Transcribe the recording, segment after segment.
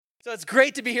So it's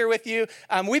great to be here with you.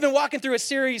 We've been walking through a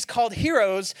series called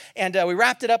Heroes, and we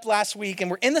wrapped it up last week,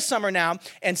 and we're in the summer now,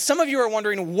 and some of you are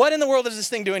wondering, what in the world is this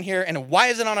thing doing here, and why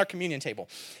is it on our communion table?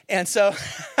 And so,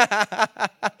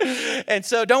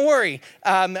 don't worry.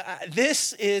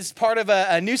 This is part of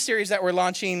a new series that we're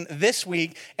launching this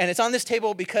week, and it's on this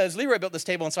table because Leroy built this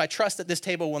table, and so I trust that this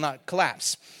table will not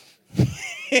collapse.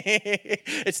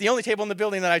 It's the only table in the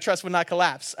building that I trust would not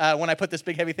collapse when I put this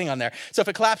big heavy thing on there. So if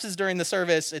it collapses during the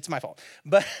service, it's my fault.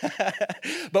 But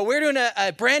we're doing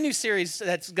a brand new series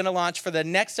that's going to launch for the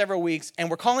next several weeks, and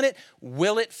we're calling it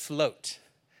Will It Float?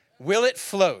 Will It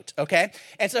Float? Okay?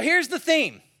 And so here's the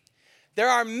theme. There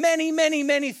are many, many,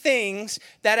 many things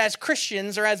that as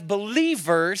Christians or as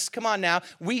believers, come on now,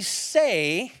 we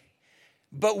say,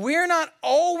 but we're not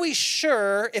always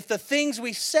sure if the things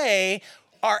we say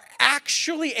are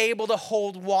actually able to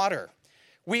hold water.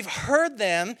 We've heard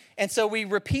them, and so we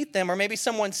repeat them, or maybe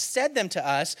someone said them to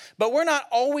us, but we're not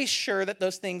always sure that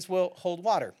those things will hold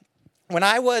water. When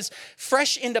I was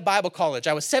fresh into Bible college,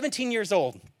 I was 17 years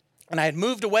old, and I had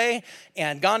moved away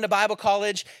and gone to Bible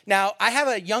college. Now, I have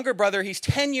a younger brother. He's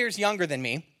 10 years younger than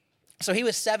me. So he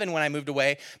was 7 when I moved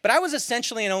away, but I was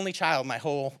essentially an only child my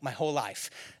whole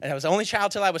life. And I was the only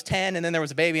child till I was 10, and then there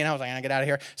was a baby, and I was like, I get out of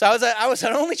here. So I was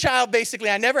an only child, basically.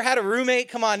 I never had a roommate,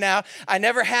 come on now. I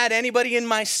never had anybody in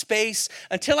my space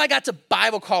until I got to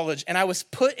Bible college, and I was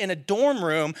put in a dorm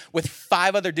room with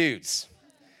 5 other dudes.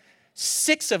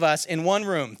 6 of us in one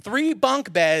room, 3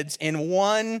 bunk beds in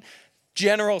one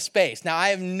general space. Now, I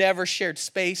have never shared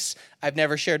space. I've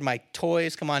never shared my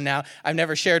toys. Come on now. I've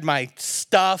never shared my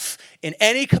stuff in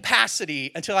any capacity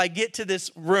until I get to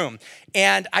this room.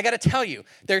 And I got to tell you,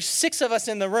 there's 6 of us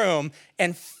in the room,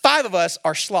 and 5 of us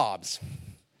are slobs.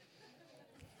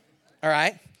 All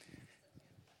right?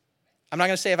 I'm not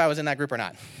going to say if I was in that group or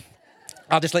not.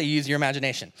 I'll just let you use your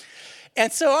imagination.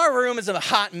 And so our room is a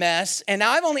hot mess, and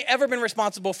now I've only ever been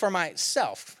responsible for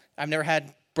myself. I've never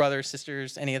had brothers,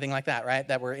 sisters, anything like that, right,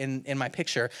 that were in my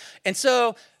picture. And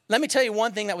so let me tell you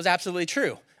one thing that was absolutely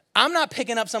true. I'm not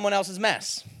picking up someone else's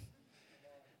mess.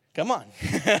 Come on.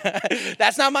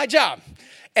 That's not my job.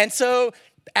 And so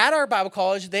at our Bible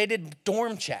college, they did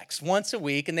dorm checks once a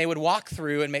week, and they would walk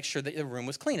through and make sure that the room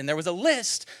was clean. And there was a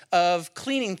list of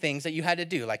cleaning things that you had to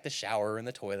do, like the shower and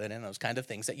the toilet and those kind of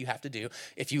things that you have to do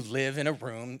if you live in a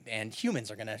room and humans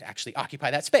are going to actually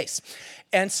occupy that space.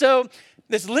 And so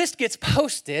this list gets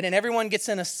posted, and everyone gets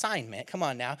an assignment. Come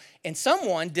on now. And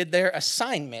someone did their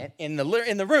assignment in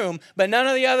the room, but none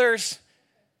of the others,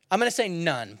 I'm going to say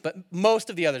none, but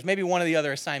most of the others, maybe one of the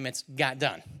other assignments got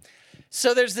done.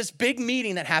 So there's this big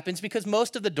meeting that happens because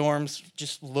most of the dorms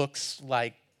just looks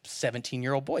like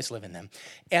 17-year-old boys live in them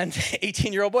and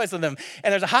 18-year-old boys live in them.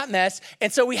 And there's a hot mess.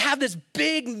 And so we have this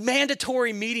big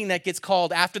mandatory meeting that gets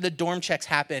called after the dorm checks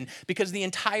happen because the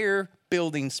entire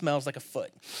building smells like a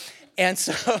foot. And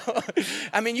so,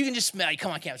 I mean, you can just smell,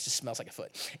 come on campus, it just smells like a foot.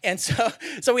 And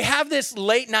so we have this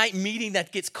late night meeting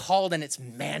that gets called, and it's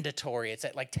mandatory. It's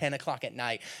at like 10 o'clock at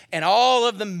night. And all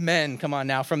of the men, come on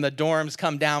now, from the dorms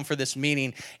come down for this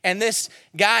meeting. And this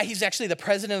guy, he's actually the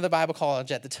president of the Bible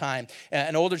college at the time,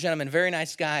 an older gentleman, very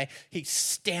nice guy. He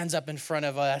stands up in front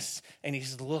of us, and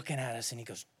he's looking at us, and he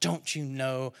goes, "Don't you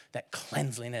know that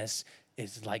cleanliness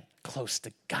is like close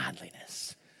to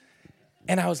godliness?"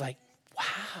 And I was like,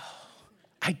 wow.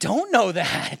 I don't know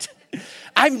that.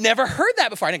 I've never heard that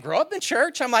before. I didn't grow up in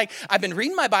church. I'm like, I've been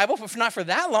reading my Bible, but not for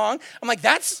that long. I'm like,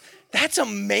 that's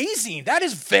amazing. That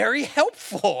is very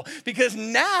helpful because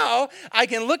now I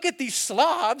can look at these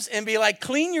slobs and be like,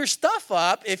 clean your stuff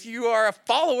up if you are a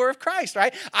follower of Christ,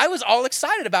 right? I was all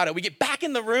excited about it. We get back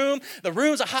in the room. The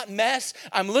room's a hot mess.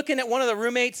 I'm looking at one of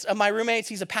my roommates.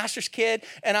 He's a pastor's kid.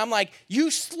 And I'm like, you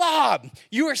slob.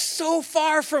 You are so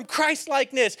far from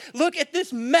Christ-likeness. Look at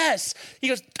this mess. He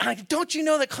goes, don't you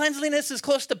know that cleanliness is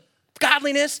close to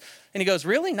godliness? And he goes,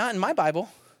 really? Not in my Bible.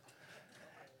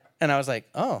 And I was like,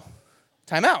 oh.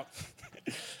 Time out.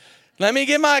 Let me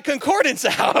get my concordance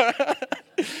out.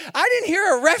 I didn't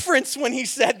hear a reference when he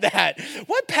said that.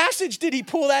 What passage did he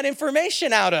pull that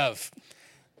information out of?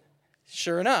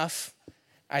 Sure enough,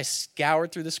 I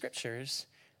scoured through the scriptures,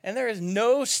 and there is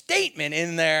no statement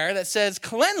in there that says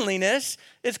cleanliness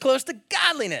is close to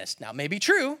godliness. Now, it may be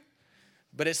true,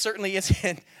 but it certainly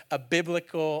isn't a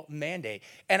biblical mandate.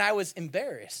 And I was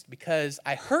embarrassed because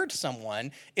I heard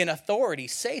someone in authority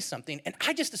say something, and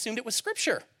I just assumed it was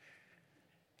scripture.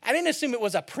 I didn't assume it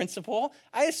was a principle.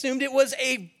 I assumed it was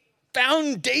a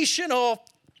foundational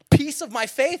piece of my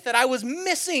faith that I was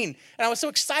missing, and I was so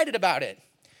excited about it.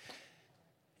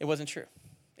 It wasn't true.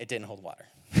 It didn't hold water.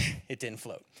 It didn't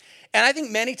float. And I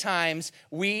think many times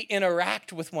we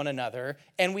interact with one another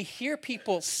and we hear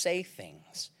people say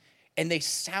things and they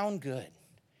sound good.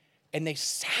 And they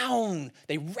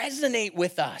resonate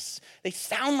with us. They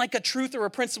sound like a truth or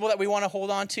a principle that we want to hold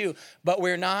on to, but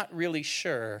we're not really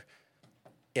sure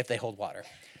if they hold water.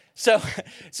 So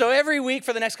every week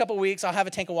for the next couple of weeks, I'll have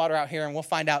a tank of water out here and we'll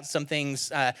find out some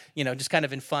things, just kind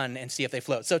of in fun and see if they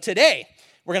float. So today,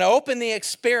 we're going to open the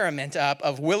experiment up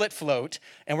of will it float,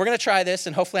 and we're going to try this,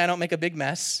 and hopefully I don't make a big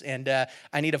mess, and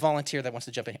I need a volunteer that wants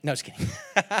to jump in. No, just kidding.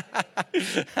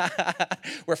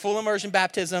 We're full immersion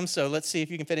baptism, so let's see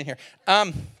if you can fit in here.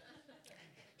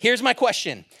 Here's my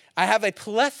question. I have a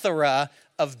plethora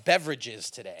of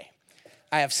beverages today.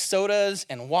 I have sodas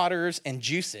and waters and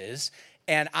juices,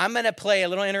 and I'm going to play a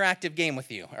little interactive game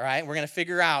with you, all right? We're going to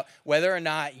figure out whether or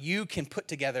not you can put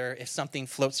together if something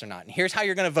floats or not. And here's how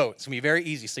you're going to vote. It's going to be very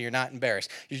easy so you're not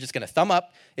embarrassed. You're just going to thumb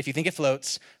up if you think it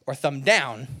floats or thumb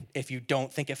down if you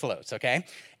don't think it floats, okay?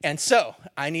 And so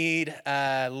I need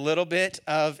a little bit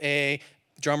of a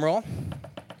drum roll.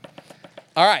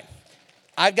 All right.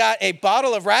 I've got a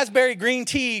bottle of raspberry green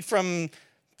tea from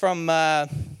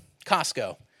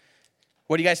Costco.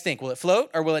 What do you guys think? Will it float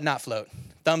or will it not float?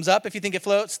 Thumbs up if you think it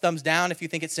floats, thumbs down if you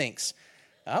think it sinks.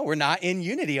 Oh, we're not in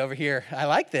unity over here. I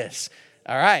like this.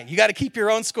 All right, you got to keep your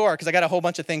own score because I got a whole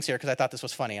bunch of things here because I thought this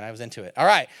was funny and I was into it. All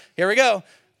right, here we go.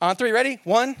 On three, ready?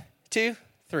 1, 2,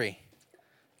 3.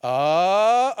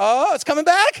 Oh, it's coming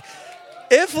back.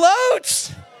 It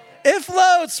floats. It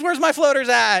floats. Where's my floaters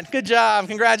at? Good job.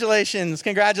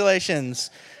 Congratulations.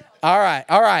 All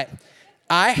right.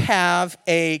 I have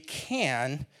a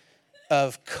can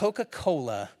of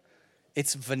Coca-Cola.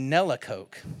 It's vanilla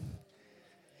Coke.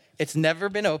 It's never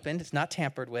been opened. It's not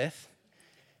tampered with.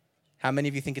 How many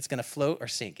of you think it's going to float or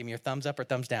sink? Give me your thumbs up or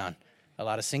thumbs down. A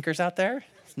lot of sinkers out there.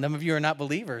 Some of you are not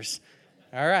believers.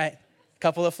 All right.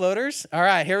 Couple of floaters. All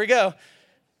right, here we go.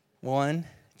 1,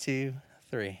 2,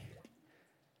 3.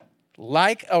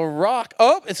 Like a rock.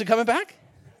 Oh, is it coming back?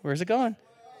 Where's it going?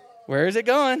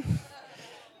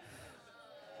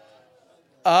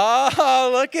 Oh,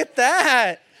 look at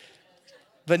that.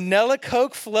 Vanilla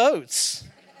Coke floats.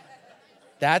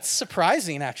 That's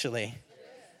surprising, actually.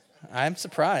 I'm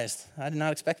surprised. I did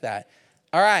not expect that.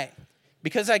 All right.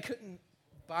 Because I couldn't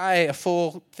buy a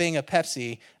full thing of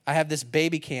Pepsi, I have this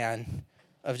baby can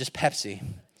of just Pepsi.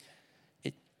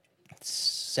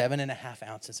 It's 7.5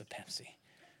 ounces of Pepsi.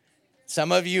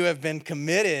 Some of you have been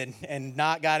committed and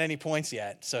not got any points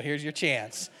yet, so here's your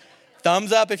chance.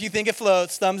 Thumbs up if you think it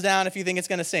floats. Thumbs down if you think it's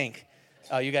going to sink.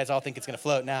 Oh, you guys all think it's going to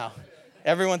float now.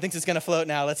 Everyone thinks it's going to float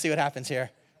now. Let's see what happens here.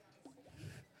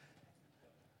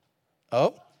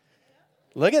 Oh,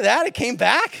 look at that. It came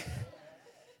back.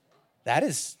 That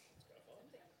is,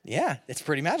 yeah, it's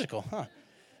pretty magical, huh?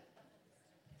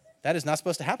 That is not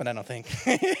supposed to happen, I don't think.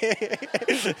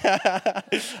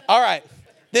 All right,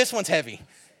 this one's heavy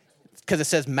because it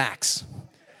says max.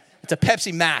 It's a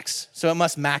Pepsi Max, so it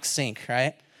must max sink,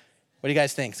 right? What do you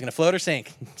guys think? It's going to float or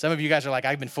sink? Some of you guys are like,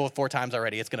 I've been full 4 times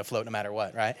already. It's going to float no matter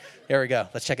what, right? Here we go.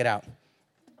 Let's check it out.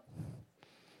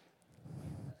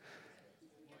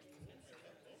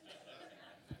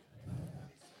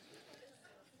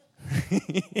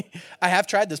 I have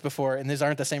tried this before, and these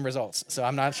aren't the same results, so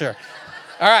I'm not sure.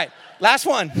 All right, last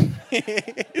one.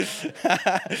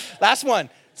 Last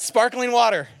one, sparkling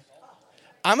water.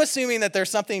 I'm assuming that there's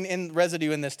something in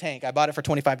residue in this tank. I bought it for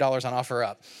 $25 on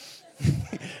OfferUp.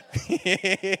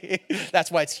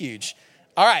 That's why it's huge.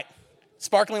 All right,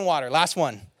 sparkling water, last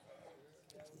one.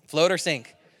 Float or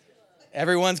sink?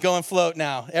 Everyone's going float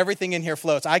now. Everything in here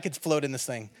floats. I could float in this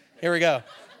thing. Here we go.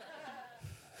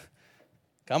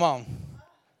 Come on.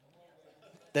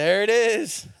 There it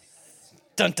is.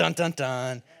 Dun, dun, dun,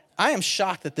 dun. I am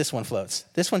shocked that this one floats.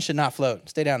 This one should not float.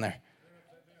 Stay down there.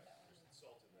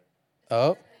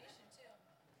 Oh.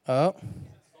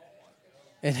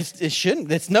 It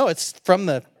shouldn't. It's from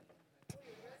the... Oh,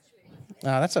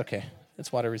 that's okay.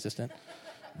 It's water resistant.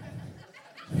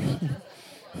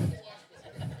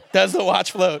 Does the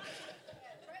watch float?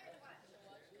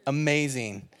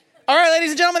 Amazing. All right,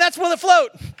 ladies and gentlemen, that's Will It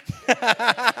Float.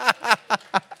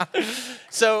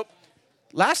 So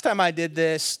last time I did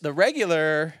this, the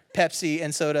regular Pepsi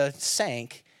and soda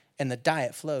sank and the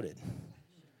diet floated.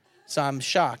 So I'm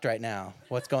shocked right now.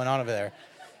 What's going on over there?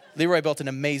 Leroy built an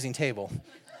amazing table.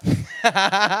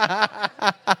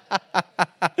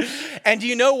 And do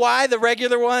you know why the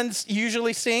regular ones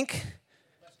usually sink?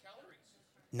 Less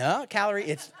calories.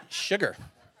 No, it's sugar.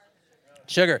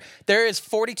 Sugar. There is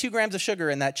 42 grams of sugar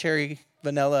in that cherry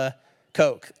vanilla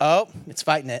Coke. Oh, it's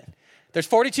fighting it. There's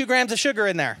 42 grams of sugar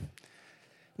in there.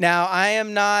 Now, I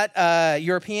am not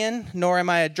European, nor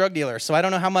am I a drug dealer, so I don't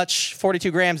know how much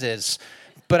 42 grams is,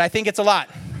 but I think it's a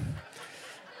lot.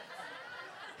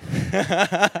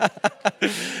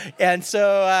 And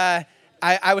so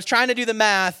I was trying to do the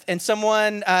math, and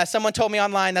someone told me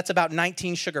online that's about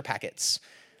 19 sugar packets.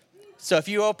 So if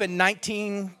you open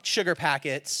 19 sugar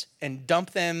packets and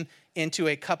dump them into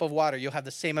a cup of water, you'll have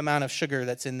the same amount of sugar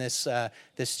that's in this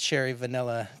cherry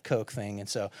vanilla Coke thing. And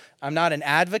so I'm not an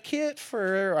advocate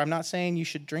or I'm not saying you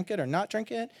should drink it or not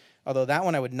drink it, although that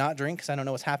one I would not drink because I don't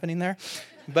know what's happening there.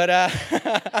 But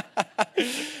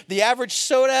the average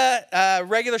soda,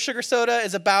 regular sugar soda,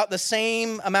 is about the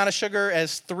same amount of sugar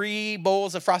as 3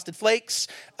 bowls of Frosted Flakes,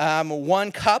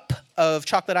 1 cup of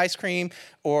chocolate ice cream,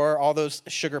 or all those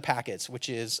sugar packets, which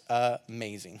is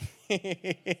amazing.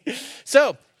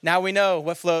 So now we know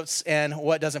what floats and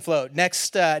what doesn't float.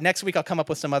 Next week I'll come up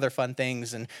with some other fun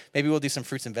things, and maybe we'll do some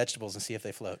fruits and vegetables and see if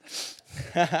they float.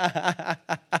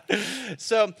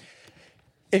 So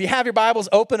if you have your Bibles,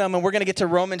 open them, and we're going to get to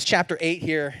Romans chapter 8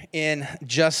 here in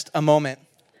just a moment.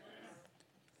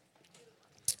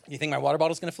 You think my water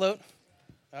bottle's going to float?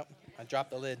 Oh, I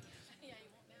dropped the lid.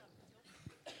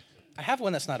 I have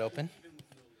one that's not open.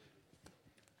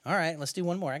 All right, let's do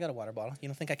one more. I got a water bottle. You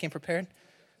don't think I came prepared?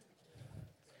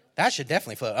 That should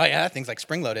definitely float. Oh, yeah, that thing's like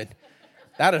spring-loaded.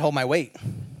 That would hold my weight.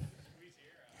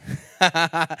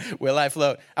 Will I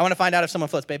float? I want to find out if someone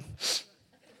floats, babe.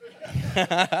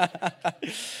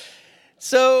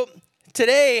 So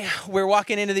today we're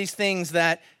walking into these things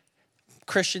that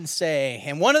Christians say.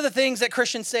 And one of the things that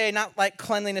Christians say, not like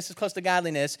cleanliness is close to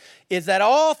godliness, is that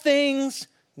all things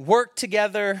work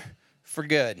together for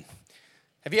good.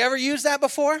 Have you ever used that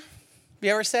before? Have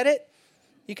you ever said it?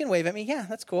 You can wave at me. Yeah,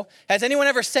 that's cool. Has anyone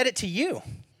ever said it to you?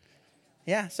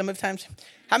 Yeah, some of the times.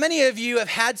 How many of you have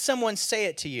had someone say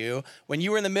it to you when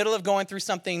you were in the middle of going through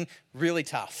something really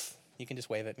tough? You can just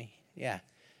wave at me. Yeah.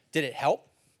 Did it help?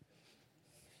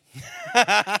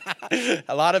 A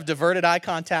lot of diverted eye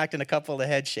contact and a couple of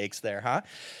head shakes there, huh?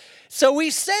 So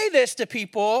we say this to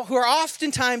people who are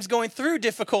oftentimes going through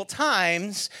difficult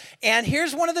times, and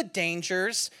here's one of the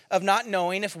dangers of not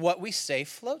knowing if what we say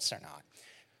floats or not.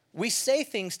 We say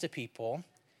things to people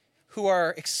who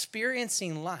are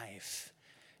experiencing life,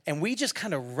 and we just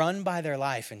kind of run by their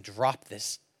life and drop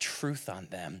this truth on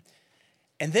them.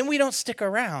 And then we don't stick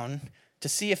around to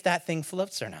see if that thing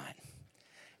floats or not.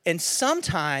 And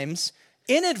sometimes,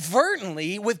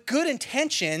 inadvertently, with good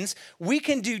intentions, we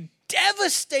can do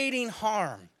devastating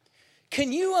harm.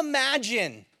 Can you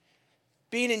imagine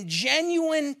being in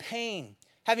genuine pain,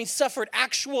 having suffered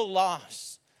actual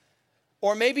loss?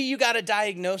 Or maybe you got a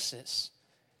diagnosis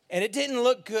and it didn't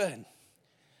look good.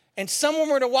 And someone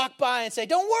were to walk by and say,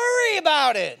 "Don't worry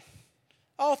about it.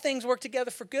 All things work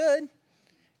together for good."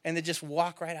 And they just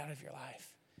walk right out of your life.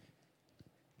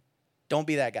 Don't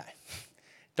be that guy.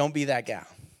 Don't be that gal.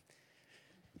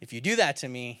 If you do that to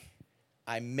me,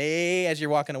 I may, as you're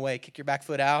walking away, kick your back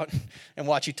foot out and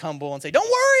watch you tumble and say, "Don't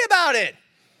worry about it.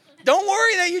 Don't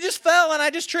worry that you just fell and I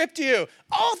just tripped you.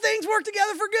 All things work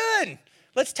together for good.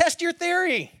 Let's test your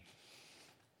theory.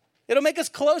 It'll make us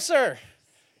closer.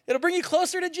 It'll bring you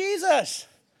closer to Jesus."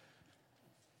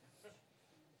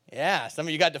 Yeah, some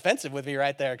of you got defensive with me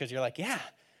right there because you're like, yeah,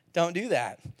 don't do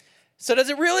that. So does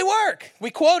it really work?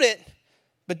 We quote it,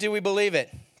 but do we believe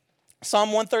it?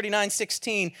 Psalm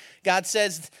 139:16, God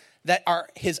says that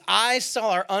his eyes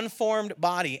saw our unformed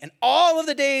body, and all of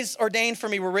the days ordained for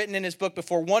me were written in his book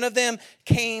before one of them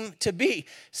came to be.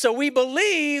 So we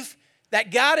believe that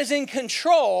God is in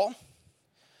control,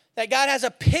 that God has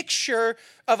a picture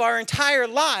of our entire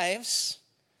lives.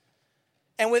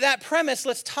 And with that premise,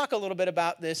 let's talk a little bit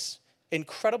about this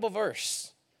incredible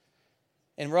verse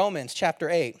in Romans chapter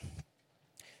 8.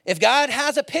 If God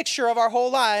has a picture of our whole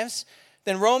lives,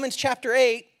 then Romans chapter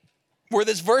 8, where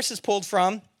this verse is pulled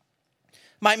from,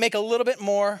 might make a little bit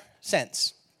more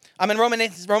sense. I'm in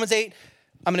Romans 8.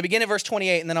 I'm going to begin at verse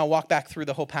 28, and then I'll walk back through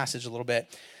the whole passage a little bit.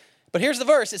 But here's the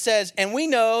verse. It says, "And we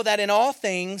know that in all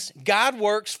things God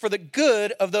works for the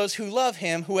good of those who love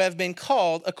him, who have been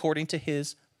called according to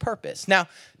his purpose." Now,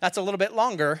 that's a little bit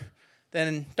longer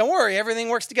than, "Don't worry, everything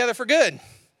works together for good."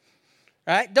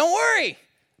 Right? Don't worry.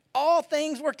 All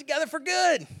things work together for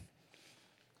good.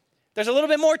 There's a little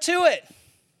bit more to it.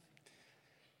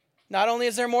 Not only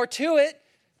is there more to it,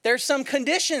 there's some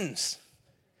conditions.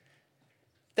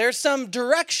 There's some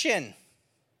direction.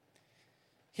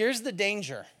 Here's the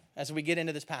danger as we get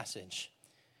into this passage.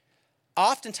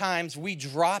 Oftentimes, we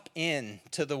drop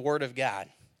into the Word of God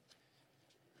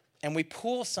and we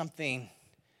pull something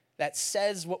that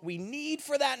says what we need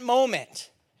for that moment,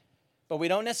 but we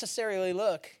don't necessarily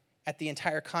look at the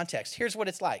entire context. Here's what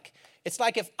it's like. It's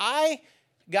like if I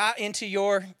got into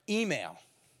your email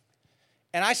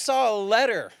and I saw a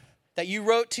letter that you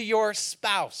wrote to your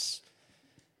spouse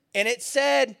and it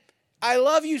said, I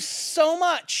love you so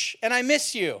much and I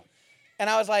miss you. And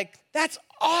I was like, that's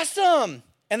awesome.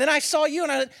 And then I saw you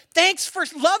and I said, thanks for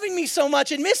loving me so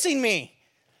much and missing me.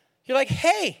 You're like,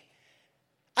 hey,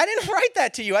 I didn't write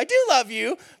that to you. I do love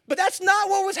you, but that's not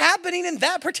what was happening in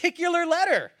that particular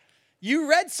letter. You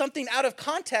read something out of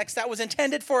context that was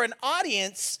intended for an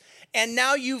audience, and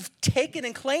now you've taken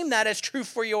and claimed that as true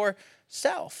for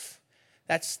yourself.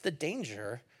 That's the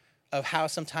danger of how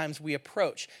sometimes we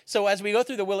approach. So as we go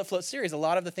through the Will It Float series, a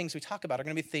lot of the things we talk about are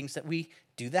going to be things that we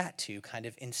do that to kind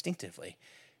of instinctively.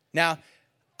 Now,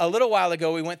 a little while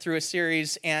ago, we went through a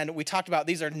series and we talked about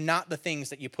these are not the things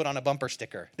that you put on a bumper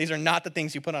sticker. These are not the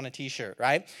things you put on a t-shirt,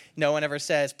 right? No one ever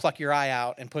says, pluck your eye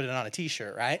out and put it on a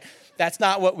t-shirt, right? That's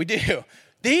not what we do.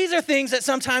 These are things that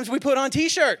sometimes we put on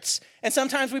t-shirts and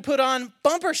sometimes we put on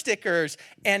bumper stickers,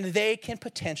 and they can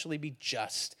potentially be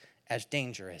just as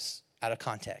dangerous out of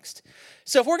context.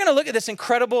 So if we're going to look at this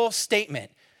incredible statement,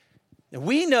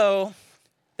 we know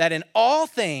that in all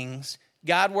things,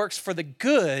 God works for the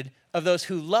good of those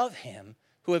who love him,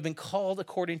 who have been called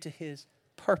according to his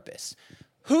purpose.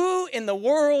 Who in the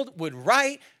world would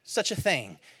write such a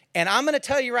thing? And I'm going to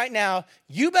tell you right now,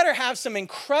 you better have some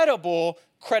incredible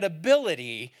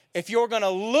credibility if you're going to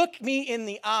look me in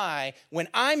the eye when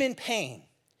I'm in pain,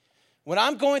 when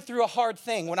I'm going through a hard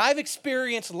thing, when I've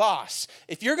experienced loss.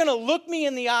 If you're going to look me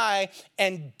in the eye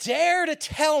and dare to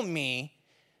tell me,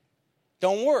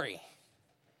 don't worry,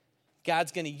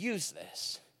 God's going to use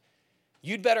this,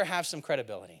 you'd better have some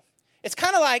credibility. It's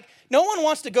kind of like no one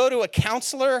wants to go to a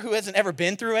counselor who hasn't ever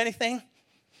been through anything,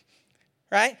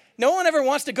 right? No one ever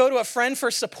wants to go to a friend for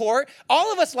support.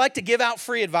 All of us like to give out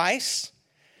free advice.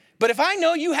 But if I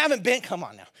know you haven't been, come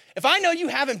on now. If I know you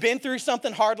haven't been through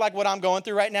something hard like what I'm going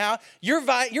through right now, your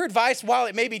advice, while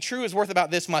it may be true, is worth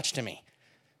about this much to me.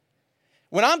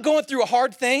 When I'm going through a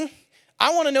hard thing,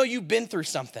 I want to know you've been through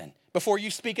something before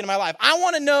you speak into my life. I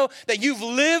want to know that you've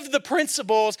lived the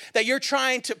principles that you're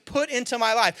trying to put into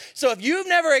my life. So if you've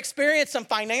never experienced some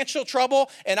financial trouble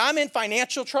and I'm in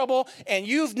financial trouble and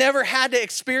you've never had to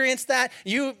experience that,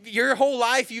 your whole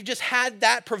life you've just had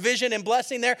that provision and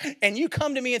blessing there, and you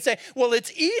come to me and say, well,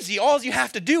 it's easy. All you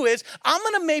have to do is, I'm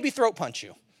going to maybe throat punch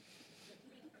you.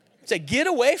 Say, get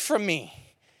away from me.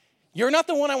 You're not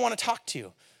the one I want to talk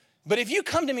to. But if you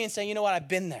come to me and say, you know what, I've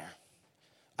been there.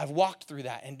 I've walked through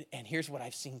that, and here's what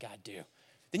I've seen God do,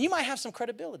 then you might have some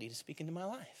credibility to speak into my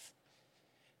life.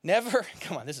 Never,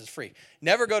 come on, this is free.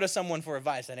 Never go to someone for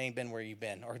advice that ain't been where you've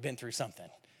been or been through something,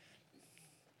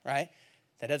 right?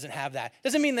 That doesn't have that.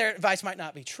 Doesn't mean their advice might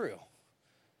not be true.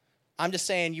 I'm just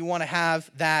saying you want to have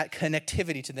that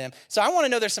connectivity to them. So I want to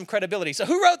know there's some credibility. So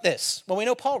who wrote this? Well, we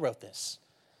know Paul wrote this.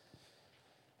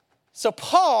 So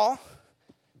Paul,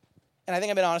 and I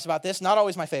think I've been honest about this, not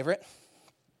always my favorite.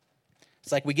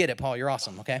 It's like, we get it, Paul, you're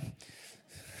awesome, okay?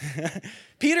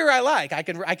 Peter, I like. I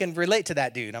can relate to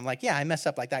that dude. I'm like, yeah, I mess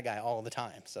up like that guy all the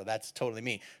time. So that's totally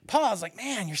me. Paul's like,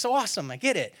 man, you're so awesome. I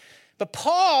get it. But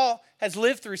Paul has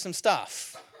lived through some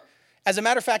stuff. As a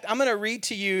matter of fact, I'm going to read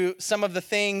to you some of the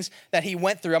things that he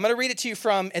went through. I'm going to read it to you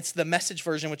from, it's the Message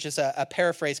version, which is a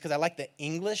paraphrase because I like the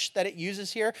English that it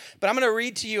uses here. But I'm going to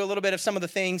read to you a little bit of some of the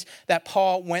things that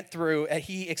Paul went through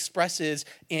he expresses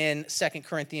in 2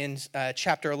 Corinthians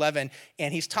chapter 11.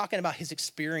 And he's talking about his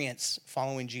experience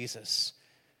following Jesus.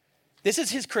 This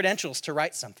is his credentials to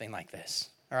write something like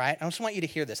this. All right? I just want you to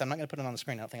hear this. I'm not going to put it on the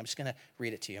screen, I don't think. I'm just going to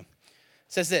read it to you. It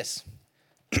says this.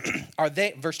 Are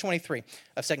they, verse 23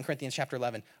 of 2 Corinthians chapter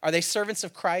 11, are they servants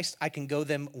of Christ? I can go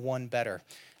them one better.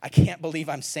 I can't believe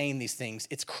I'm saying these things.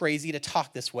 It's crazy to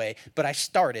talk this way, but I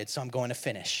started, so I'm going to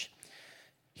finish.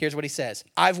 Here's what he says.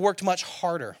 I've worked much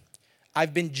harder.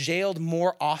 I've been jailed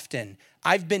more often.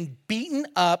 I've been beaten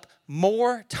up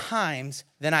more times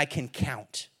than I can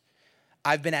count.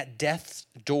 I've been at death's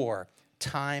door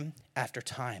time after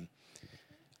time.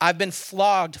 I've been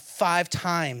flogged 5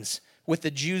 times with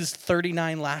the Jews'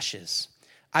 39 lashes.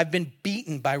 I've been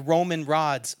beaten by Roman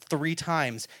rods 3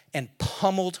 times and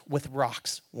pummeled with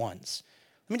rocks once.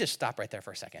 Let me just stop right there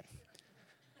for a second.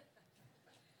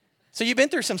 So you've been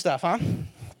through some stuff, huh?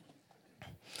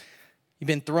 You've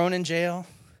been thrown in jail.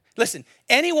 Listen,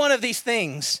 any one of these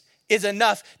things is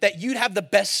enough that you'd have the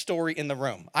best story in the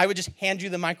room. I would just hand you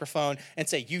the microphone and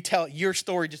say, you tell, your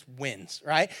story just wins,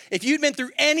 right? If you'd been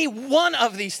through any one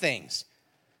of these things,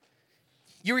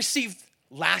 you received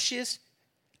lashes.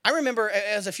 I remember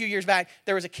as a few years back,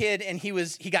 there was a kid and he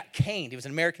got caned. He was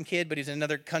an American kid, but he was in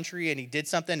another country and he did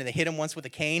something and they hit him once with a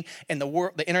cane and the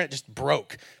internet just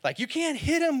broke. Like, you can't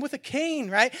hit him with a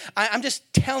cane, right? I'm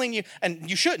just telling you, and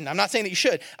you shouldn't. I'm not saying that you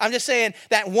should. I'm just saying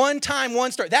that one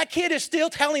story. That kid is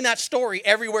still telling that story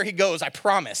everywhere he goes, I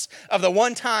promise, of the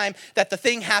one time that the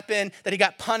thing happened, that he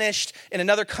got punished in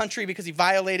another country because he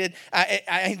violated.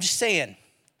 I'm just saying.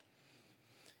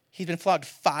 He's been flogged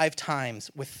 5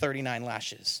 times with 39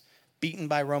 lashes, beaten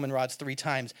by Roman rods 3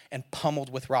 times, and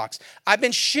pummeled with rocks. I've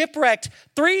been shipwrecked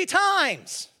 3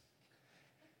 times.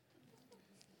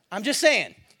 I'm just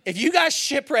saying, if you got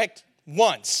shipwrecked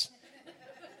once,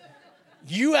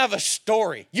 you have a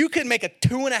story. You could make a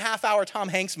 2.5-hour Tom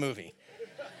Hanks movie.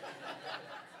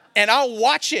 And I'll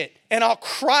watch it, and I'll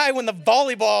cry when the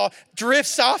volleyball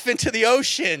drifts off into the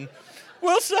ocean.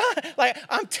 Wilson, like,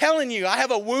 I'm telling you, I have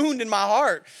a wound in my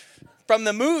heart from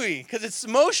the movie because it's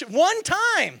emotion. One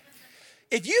time.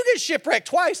 If you get shipwrecked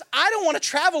twice, I don't want to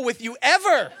travel with you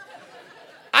ever.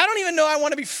 I don't even know I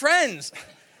want to be friends.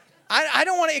 I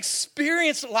don't want to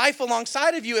experience life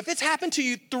alongside of you. If it's happened to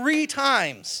you 3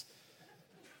 times,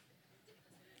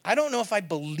 I don't know if I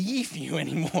believe you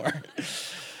anymore. It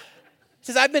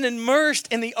says, I've been immersed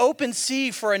in the open sea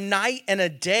for a night and a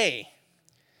day.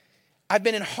 I've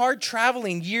been in hard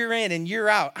traveling year in and year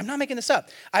out. I'm not making this up.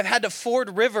 I've had to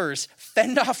ford rivers,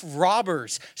 fend off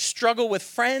robbers, struggle with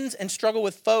friends and struggle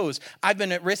with foes. I've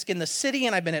been at risk in the city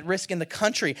and I've been at risk in the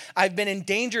country. I've been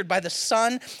endangered by the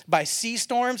sun, by sea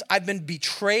storms. I've been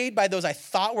betrayed by those I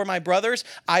thought were my brothers.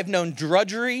 I've known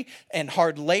drudgery and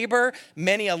hard labor,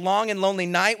 many a long and lonely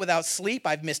night without sleep.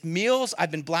 I've missed meals.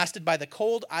 I've been blasted by the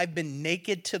cold. I've been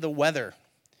naked to the weather.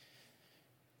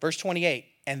 Verse 28,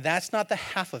 and that's not the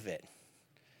half of it.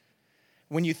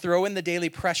 When you throw in the daily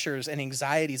pressures and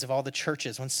anxieties of all the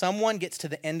churches, when someone gets to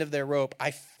the end of their rope,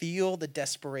 I feel the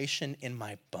desperation in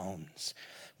my bones.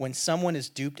 When someone is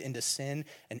duped into sin,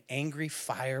 an angry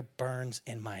fire burns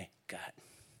in my gut.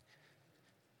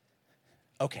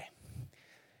 Okay,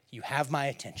 you have my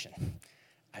attention.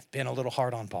 I've been a little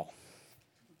hard on Paul.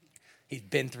 He's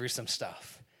been through some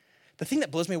stuff. The thing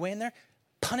that blows me away in there,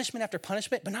 punishment after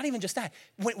punishment, but not even just that.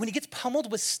 When he gets pummeled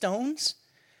with stones,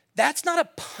 that's not a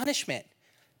punishment.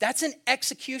 That's an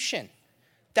execution.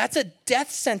 That's a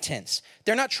death sentence.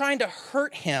 They're not trying to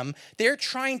hurt him. They're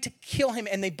trying to kill him,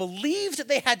 and they believed that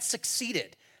they had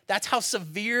succeeded. That's how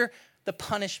severe the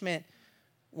punishment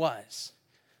was.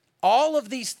 All of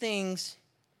these things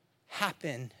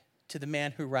happened to the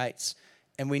man who writes,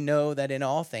 and we know that in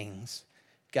all things,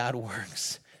 God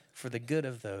works for the good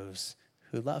of those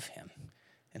who love him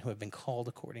and who have been called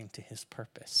according to his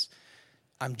purpose.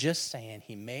 I'm just saying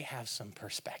he may have some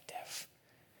perspective.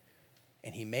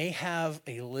 And he may have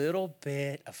a little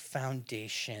bit of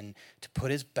foundation to put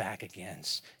his back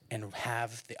against and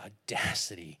have the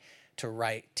audacity to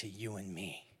write to you and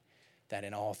me that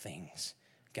in all things,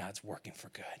 God's working for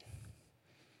good.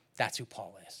 That's who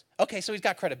Paul is. Okay, so he's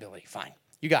got credibility. Fine.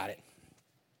 You got it.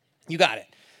 You got it.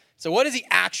 So what does he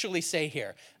actually say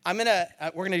here? We're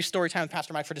gonna do story time with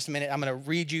Pastor Mike for just a minute. I'm gonna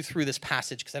read you through this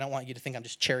passage because I don't want you to think I'm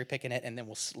just cherry picking it, and then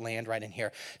we'll land right in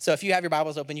here. So if you have your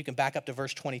Bibles open, you can back up to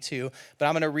verse 22, but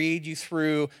I'm gonna read you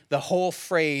through the whole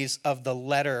phrase of the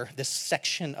letter, this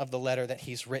section of the letter that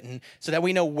he's written, so that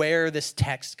we know where this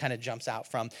text kind of jumps out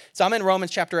from. So I'm in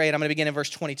Romans chapter 8. I'm gonna begin in verse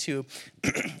 22,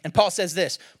 and Paul says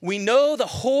this: we know the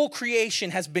whole creation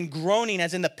has been groaning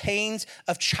as in the pains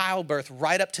of childbirth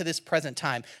right up to this present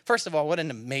time. First of all, what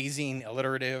an amazing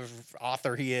alliterative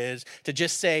author he is to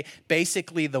just say,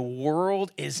 basically, the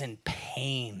world is in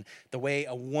pain. The way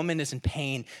a woman is in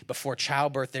pain before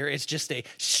childbirth, there is just a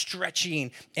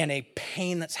stretching and a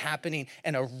pain that's happening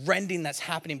and a rending that's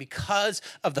happening because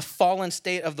of the fallen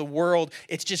state of the world.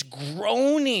 It's just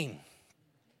groaning.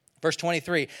 Verse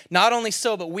 23, not only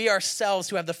so, but we ourselves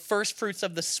who have the first fruits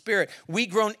of the Spirit, we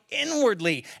groan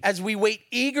inwardly as we wait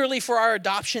eagerly for our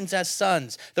adoptions as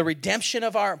sons, the redemption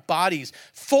of our bodies.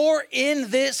 For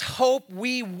in this hope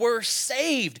we were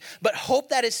saved. But hope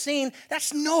that is seen,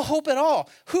 that's no hope at all.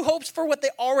 Who hopes for what they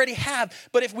already have?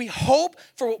 But if we hope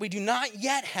for what we do not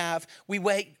yet have, we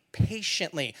wait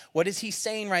patiently. What is he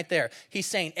saying right there? He's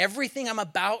saying everything I'm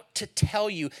about to tell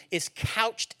you is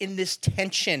couched in this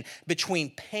tension between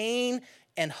pain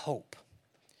and hope.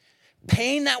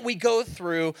 pain that we go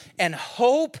through, and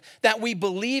hope that we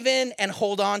believe in and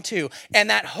hold on to. And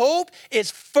that hope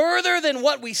is further than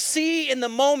what we see in the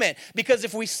moment, because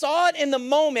if we saw it in the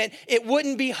moment, it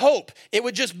wouldn't be hope. It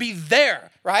would just be there,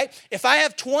 right? If I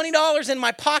have $20 in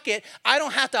my pocket, I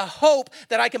don't have to hope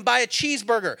that I can buy a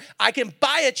cheeseburger. I can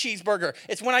buy a cheeseburger.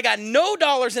 It's when I got no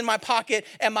dollars in my pocket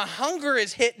and my hunger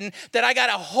is hitting that I got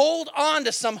to hold on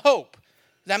to some hope.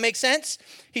 Does that make sense?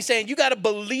 He's saying you got to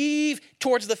believe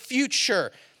towards the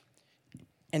future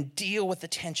and deal with the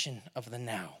tension of the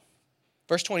now.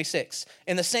 Verse 26,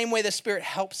 in the same way the Spirit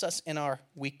helps us in our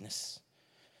weakness.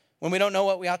 When we don't know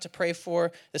what we ought to pray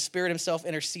for, the Spirit himself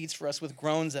intercedes for us with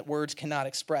groans that words cannot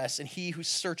express. And he who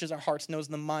searches our hearts knows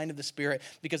the mind of the Spirit,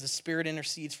 because the Spirit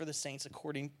intercedes for the saints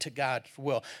according to God's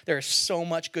will. There is so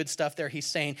much good stuff there. He's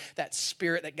saying that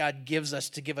Spirit that God gives us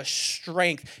to give us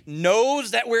strength knows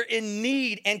that we're in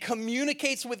need and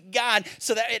communicates with God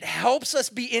so that it helps us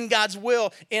be in God's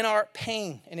will in our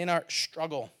pain and in our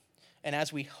struggle and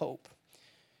as we hope.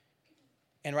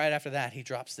 And right after that, he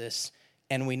drops this,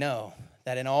 and we know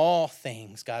that in all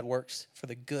things God works for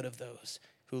the good of those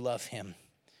who love him,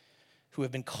 who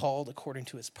have been called according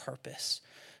to his purpose.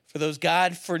 For those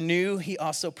God foreknew, he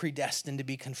also predestined to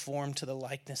be conformed to the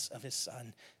likeness of his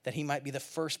Son, that he might be the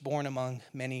firstborn among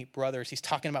many brothers. He's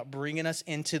talking about bringing us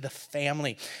into the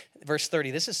family. Verse 30,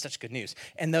 this is such good news.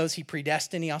 And those he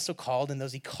predestined, he also called. And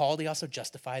those he called, he also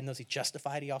justified. And those he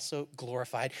justified, he also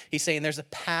glorified. He's saying there's a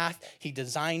path. He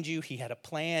designed you. He had a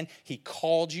plan. He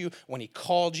called you. When he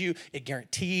called you, it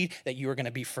guaranteed that you were going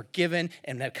to be forgiven.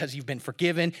 And that because you've been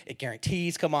forgiven, it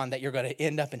guarantees, that you're going to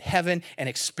end up in heaven and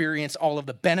experience all of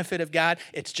the benefits of God.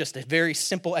 It's just a very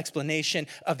simple explanation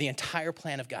of the entire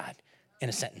plan of God in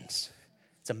a sentence.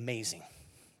 It's amazing.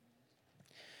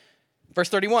 Verse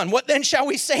 31, what then shall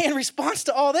we say in response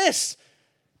to all this?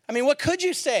 What could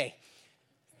you say?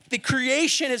 The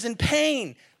creation is in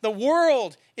pain. The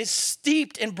world is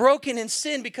steeped and broken in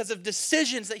sin because of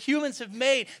decisions that humans have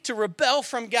made to rebel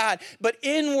from God. But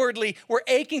inwardly, we're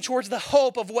aching towards the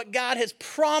hope of what God has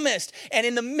promised. And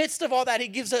in the midst of all that, he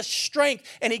gives us strength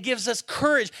and he gives us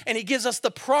courage and he gives us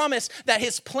the promise that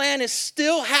his plan is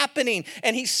still happening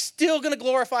and he's still going to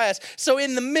glorify us. So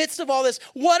in the midst of all this,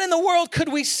 what in the world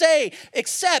could we say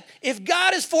except if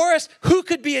God is for us, who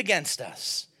could be against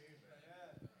us?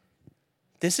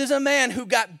 This is a man who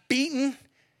got beaten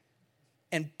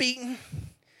and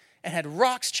had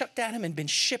rocks chucked at him and been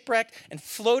shipwrecked and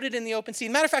floated in the open sea.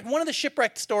 Matter of fact, one of the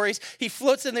shipwrecked stories, he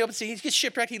floats in the open sea, he gets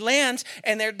shipwrecked, he lands,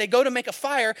 and they go to make a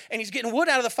fire, and he's getting wood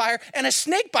out of the fire, and a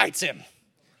snake bites him.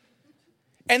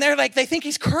 And they think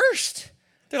he's cursed.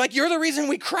 They're like, you're the reason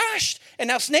we crashed, and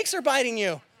now snakes are biting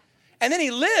you. And then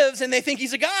he lives, and they think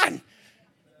he's a god.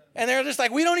 And they're just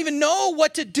like, we don't even know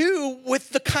what to do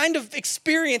with the kind of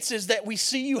experiences that we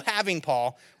see you having,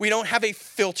 Paul. We don't have a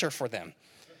filter for them.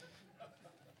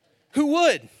 Who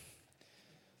would?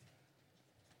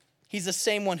 He's the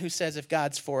same one who says, if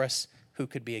God's for us, who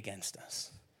could be against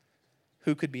us?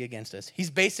 Who could be against us? He's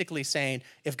basically saying,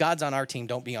 if God's on our team,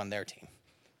 don't be on their team.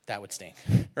 That would stink,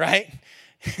 right?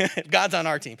 If God's on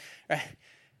our team, right?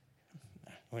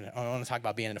 I don't want to talk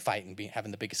about being in a fight and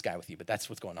having the biggest guy with you, but that's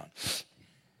what's going on.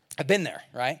 I've been there,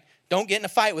 right? Don't get in a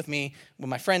fight with me when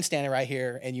my friend's standing right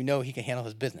here and you know he can handle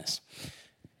his business.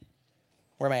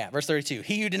 Where am I at? Verse 32.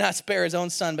 He who did not spare his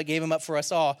own son but gave him up for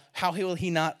us all, how will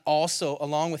he not also,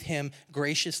 along with him,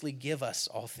 graciously give us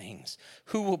all things?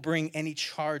 Who will bring any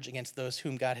charge against those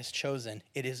whom God has chosen?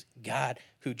 It is God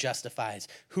who justifies.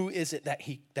 Who is it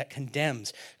that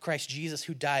condemns? Christ Jesus,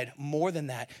 who died, more than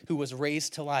that, who was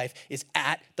raised to life, is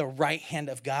at the right hand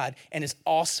of God and is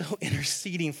also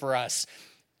interceding for us.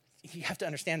 You have to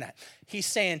understand that. He's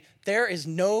saying there is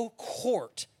no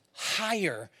court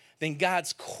higher than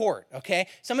God's court, okay?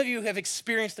 Some of you have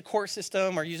experienced the court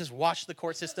system or you just watch the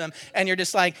court system and you're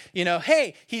just like,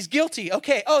 hey, he's guilty.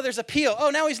 Okay, oh, there's appeal. Oh,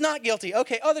 now he's not guilty.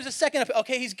 Okay, oh, there's a second appeal.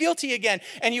 Okay, he's guilty again.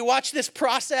 And you watch this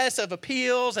process of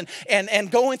appeals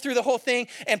and going through the whole thing.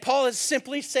 And Paul is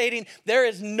simply stating there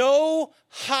is no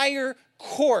higher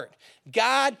court.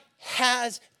 God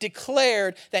has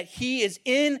declared that he is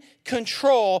in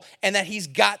control and that he's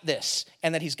got this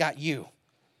and that he's got you.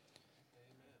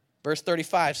 Verse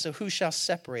 35, so who shall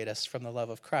separate us from the love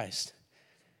of Christ?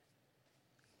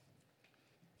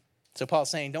 So Paul's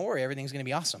saying, don't worry, everything's going to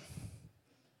be awesome.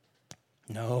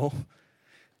 No,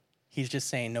 he's just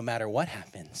saying no matter what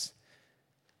happens,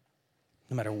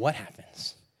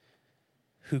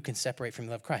 who can separate from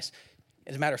the love of Christ?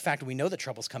 As a matter of fact, we know the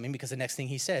trouble's coming because the next thing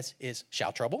he says is,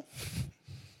 shall trouble?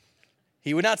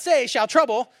 He would not say, shall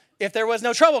trouble, if there was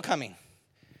no trouble coming.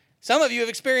 Some of you have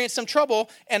experienced some trouble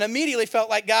and immediately felt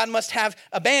like God must have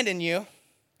abandoned you.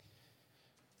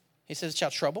 He says,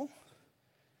 shall trouble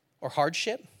or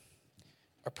hardship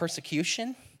or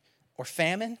persecution or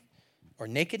famine or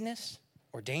nakedness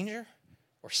or danger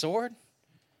or sword?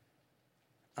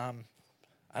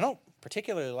 I don't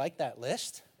particularly like that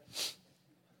list.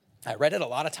 I read it a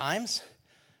lot of times,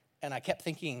 and I kept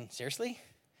thinking, seriously?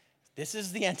 This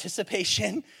is the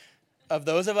anticipation of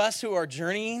those of us who are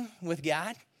journeying with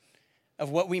God, of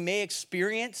what we may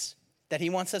experience that he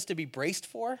wants us to be braced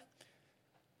for?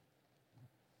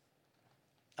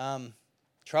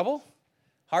 Trouble,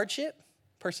 hardship,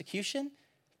 persecution,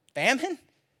 famine.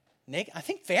 I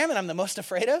think famine I'm the most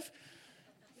afraid of.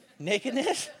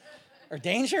 Nakedness or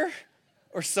danger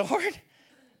or sword.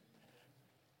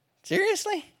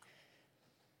 Seriously?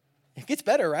 It gets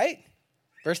better, right?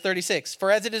 Verse 36,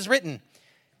 for as it is written,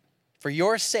 for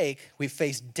your sake we've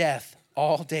faced death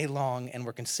all day long and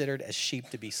we're considered as sheep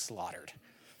to be slaughtered.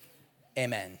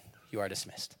 Amen. You are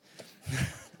dismissed.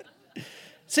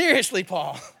 Seriously,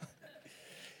 Paul.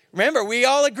 Remember, we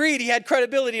all agreed he had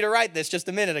credibility to write this just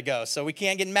a minute ago, so we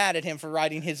can't get mad at him for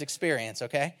writing his experience,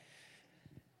 okay?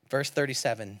 Verse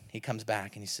 37, he comes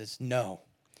back and he says, no,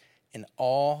 in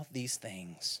all these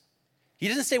things. He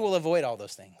doesn't say we'll avoid all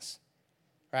those things,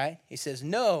 right? He says,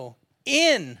 no,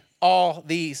 in all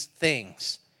these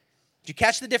things. Did you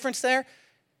catch the difference there?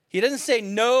 He doesn't say,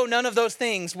 no, none of those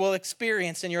things will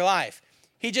experience in your life.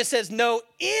 He just says, no,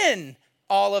 in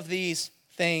all of these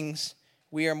things,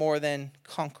 we are more than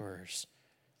conquerors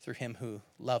through him who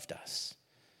loved us.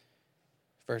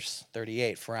 Verse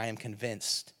 38, for I am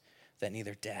convinced that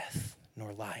neither death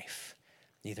nor life,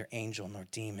 neither angel nor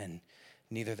demon,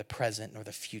 neither the present nor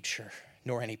the future,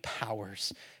 nor any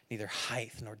powers, neither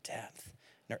height nor depth,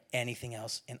 nor anything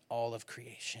else in all of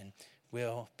creation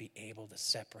will be able to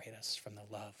separate us from the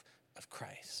love of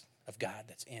Christ, of God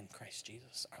that's in Christ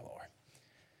Jesus our Lord.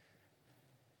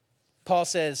 Paul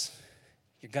says,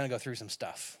 you're going to go through some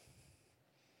stuff.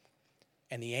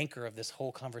 And the anchor of this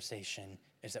whole conversation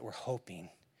is that we're hoping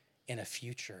in a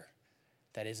future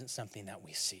that isn't something that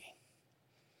we see.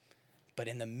 But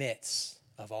in the midst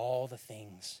of all the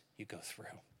things you go through,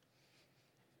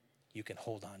 you can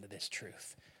hold on to this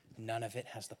truth. None of it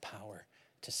has the power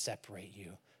to separate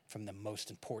you from the most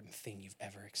important thing you've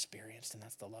ever experienced, and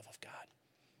that's the love of God.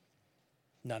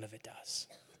 None of it does.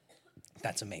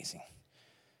 That's amazing.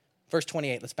 Verse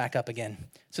 28, let's back up again.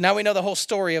 So now we know the whole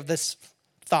story of this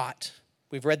thought.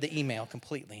 We've read the email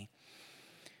completely.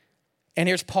 And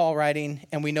here's Paul writing,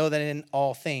 and we know that in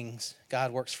all things,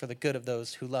 God works for the good of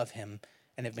those who love him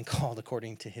and have been called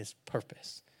according to his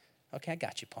purpose. Okay, I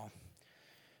got you, Paul.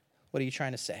 What are you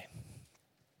trying to say?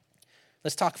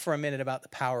 Let's talk for a minute about the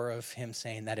power of him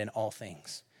saying that in all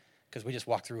things, because we just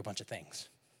walked through a bunch of things.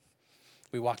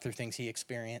 We walked through things he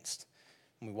experienced,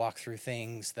 and we walked through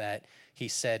things that he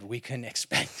said we couldn't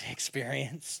expect to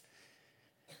experience.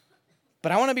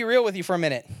 But I want to be real with you for a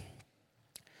minute.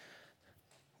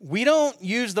 We don't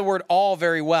use the word all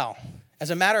very well. As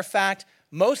a matter of fact,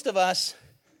 most of us,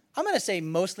 I'm going to say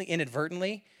mostly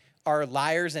inadvertently, are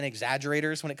liars and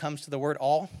exaggerators when it comes to the word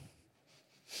all.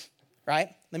 Right?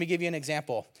 Let me give you an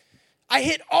example. I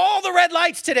hit all the red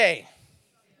lights today.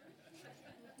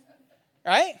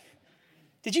 Right?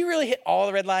 Did you really hit all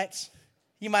the red lights?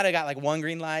 You might have got like one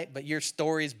green light, but your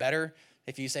story is better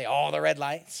if you say all the red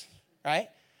lights, right?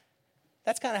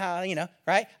 That's kind of how,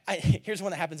 right? Here's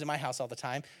one that happens in my house all the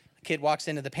time. A kid walks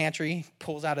into the pantry,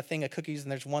 pulls out a thing of cookies,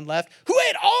 and there's one left. Who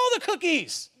ate all the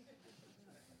cookies?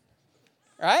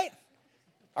 Right?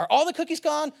 Are all the cookies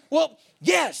gone? Well,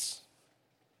 yes.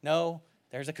 No,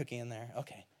 there's a cookie in there.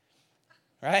 Okay.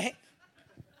 Right?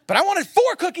 But I wanted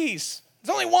 4 cookies.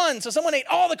 There's only one, so someone ate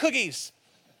all the cookies.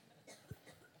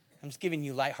 I'm just giving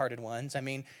you lighthearted ones. I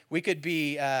mean, we could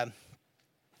be a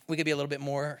little bit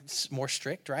more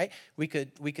strict, right? We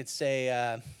could say,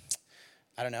 I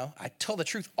don't know, I tell the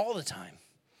truth all the time.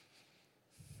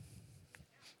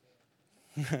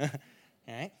 All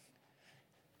right?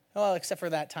 Well, except for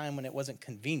that time when it wasn't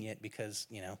convenient because,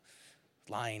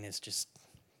 lying is just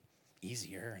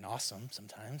easier and awesome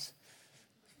sometimes.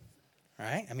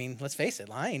 Right? I mean, let's face it,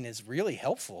 lying is really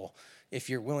helpful if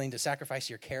you're willing to sacrifice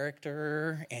your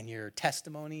character and your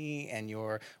testimony and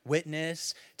your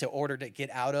witness to order to get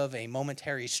out of a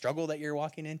momentary struggle that you're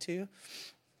walking into.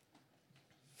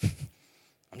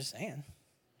 I'm just saying.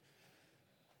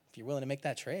 If you're willing to make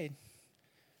that trade,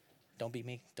 don't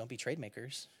be trade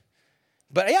makers.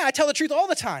 But yeah, I tell the truth all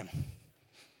the time.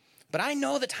 But I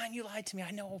know the time you lied to me,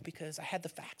 I know because I had the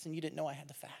facts and you didn't know I had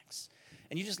the facts.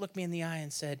 And you just looked me in the eye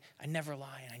and said, I never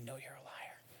lie and I know you're a liar.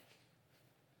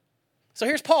 So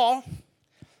here's Paul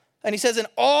And he says, in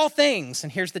all things,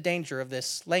 and here's the danger of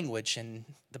this language and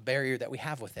the barrier that we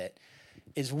have with it,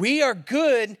 is we are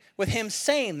good with him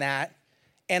saying that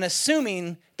and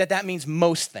assuming that that means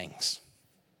most things.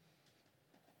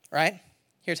 Right?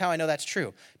 Here's how I know that's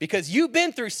true. Because you've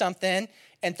been through something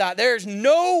and thought, there's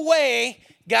no way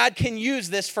God can use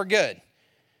this for good.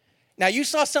 Now, you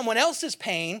saw someone else's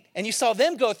pain, and you saw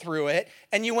them go through it,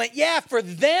 and you went, yeah, for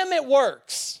them it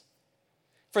works.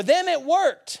 For them it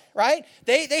worked, right?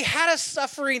 They had a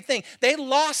suffering thing. They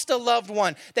lost a loved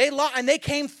one. And they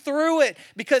came through it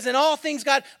because in all things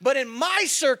God, but in my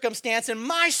circumstance, in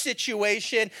my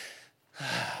situation,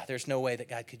 there's no way that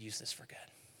God could use this for good.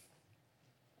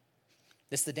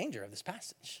 This is the danger of this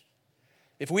passage.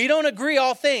 If we don't agree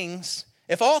all things,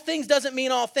 if all things doesn't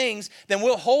mean all things, then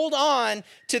we'll hold on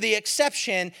to the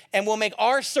exception and we'll make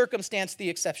our circumstance the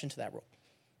exception to that rule.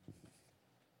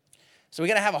 So we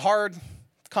got to have a hard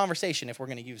conversation if we're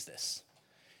going to use this.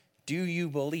 Do you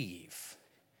believe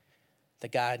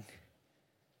that God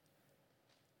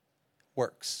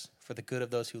works for the good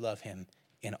of those who love him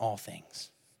in all things?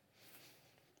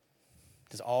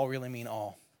 Does all really mean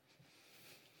all?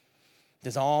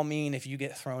 Does all mean if you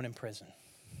get thrown in prison?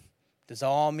 Does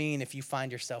all mean if you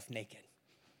find yourself naked?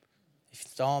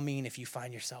 Does all mean if you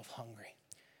find yourself hungry?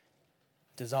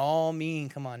 Does all mean,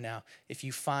 come on now, if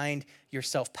you find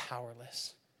yourself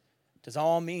powerless? Does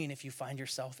all mean if you find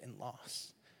yourself in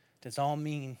loss? Does all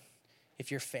mean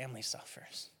if your family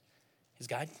suffers? Is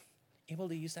God able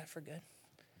to use that for good?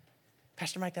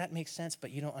 Pastor Mike, that makes sense,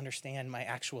 but you don't understand my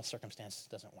actual circumstance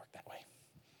doesn't work that way.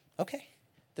 Okay,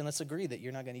 then let's agree that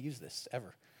you're not going to use this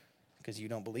ever because you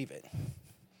don't believe it.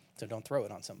 So don't throw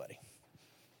it on somebody.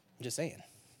 I'm just saying.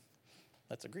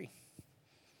 Let's agree.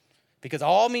 Because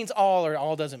all means all or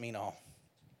all doesn't mean all.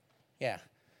 Yeah.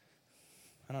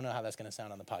 I don't know how that's going to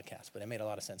sound on the podcast, but it made a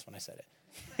lot of sense when I said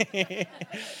it.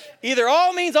 Either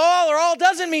all means all or all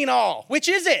doesn't mean all. Which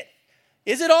is it?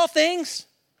 Is it all things?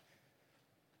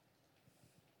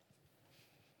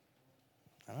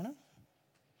 I don't know.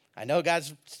 I know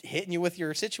God's hitting you with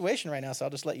your situation right now, so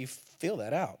I'll just let you feel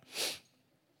that out.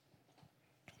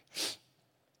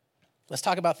 Let's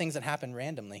talk about things that happen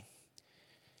randomly.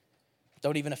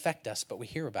 Don't even affect us, but we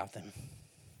hear about them.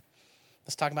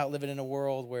 Let's talk about living in a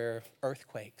world where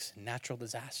earthquakes and natural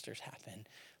disasters happen.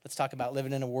 Let's talk about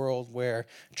living in a world where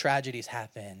tragedies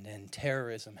happen and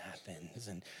terrorism happens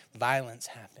and violence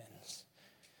happens.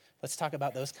 Let's talk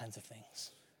about those kinds of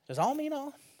things. Does all mean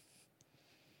all?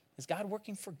 Is God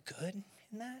working for good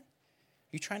in that?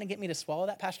 Are you trying to get me to swallow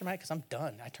that, Pastor Mike? Because I'm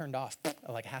done. I turned off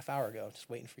like a half hour ago, just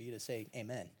waiting for you to say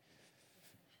amen.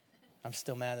 I'm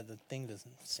still mad that the thing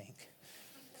doesn't sink.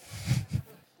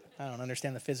 I don't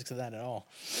understand the physics of that at all.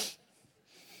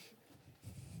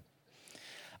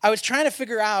 I was trying to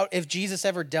figure out if Jesus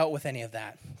ever dealt with any of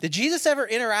that. Did Jesus ever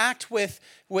interact with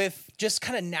just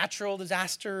kind of natural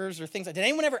disasters or things? Did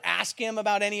anyone ever ask him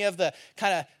about any of the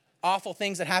kind of awful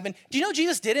things that happened? Do you know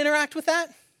Jesus did interact with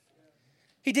that?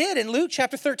 He did. In Luke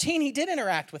chapter 13, he did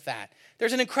interact with that.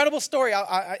 There's an incredible story. I'm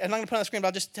not going to put it on the screen, but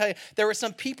I'll just tell you. There were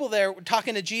some people there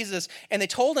talking to Jesus, and they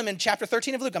told him in chapter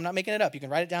 13 of Luke, I'm not making it up, you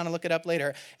can write it down and look it up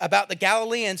later, about the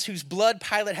Galileans whose blood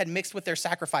Pilate had mixed with their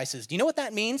sacrifices. Do you know what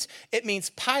that means? It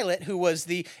means Pilate, who was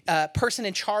the person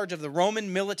in charge of the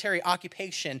Roman military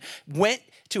occupation, went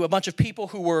to a bunch of people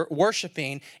who were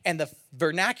worshiping, and the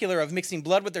vernacular of mixing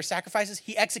blood with their sacrifices,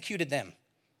 he executed them.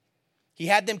 He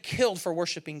had them killed for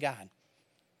worshiping God.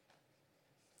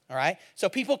 All right? So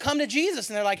people come to Jesus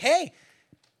and they're like, hey,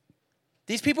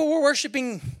 these people were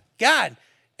worshiping God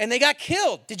and they got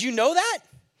killed. Did you know that?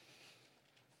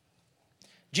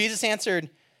 Jesus answered,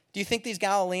 do you think these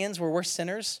Galileans were worse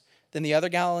sinners than the other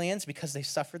Galileans because they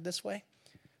suffered this way?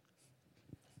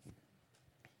 Do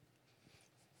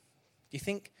you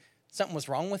think something was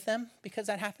wrong with them because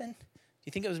that happened? Do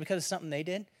you think it was because of something they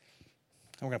did? And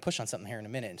we're going to push on something here in a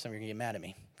minute and some of you are going to get mad at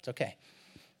me. It's okay.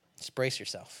 Just brace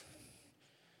yourself.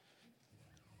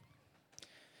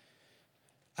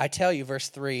 I tell you, verse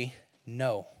 3,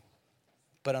 no.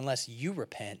 But unless you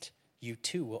repent, you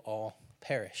too will all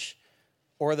perish.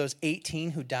 Or those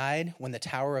 18 who died when the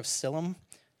tower of Siloam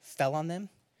fell on them.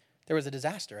 There was a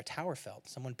disaster. A tower fell.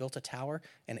 Someone built a tower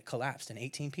and it collapsed and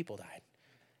 18 people died.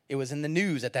 It was in the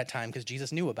news at that time because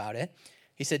Jesus knew about it.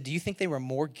 He said, do you think they were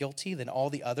more guilty than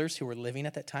all the others who were living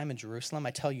at that time in Jerusalem?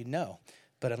 I tell you, no.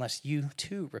 But unless you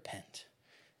too repent.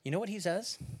 You know what he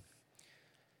says?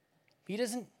 He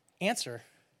doesn't answer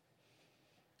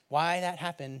why that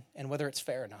happened and whether it's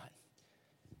fair or not.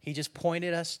 He just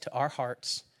pointed us to our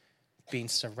hearts being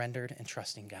surrendered and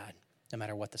trusting God, no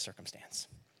matter what the circumstance.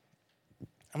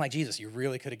 I'm like, Jesus, you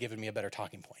really could have given me a better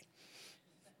talking point.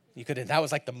 That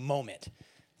was like the moment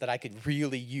that I could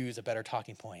really use a better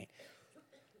talking point.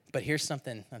 But here's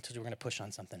something, I told you we're going to push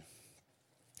on something.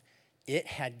 It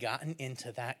had gotten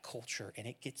into that culture, and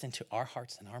it gets into our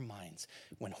hearts and our minds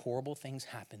when horrible things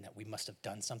happen that we must have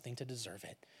done something to deserve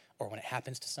it. Or when it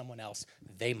happens to someone else,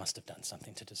 they must have done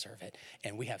something to deserve it.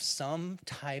 And we have some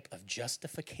type of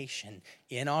justification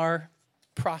in our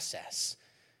process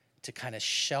to kind of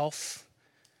shelf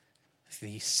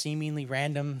the seemingly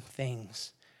random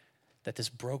things that this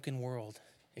broken world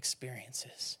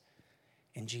experiences.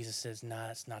 And Jesus says, nah,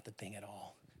 it's not the thing at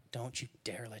all. Don't you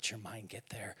dare let your mind get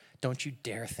there. Don't you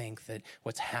dare think that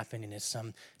what's happening is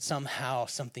somehow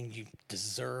something you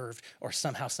deserved or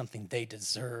somehow something they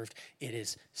deserved. It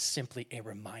is simply a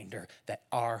reminder that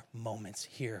our moments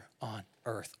here on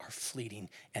earth are fleeting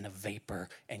and a vapor,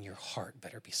 and your heart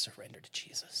better be surrendered to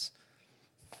Jesus.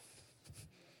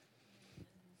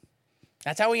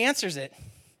 That's how he answers it.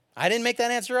 I didn't make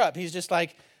that answer up. He's just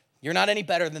like, you're not any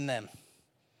better than them.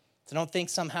 So don't think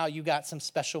somehow you got some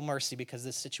special mercy because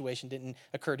this situation didn't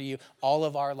occur to you. All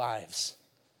of our lives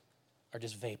are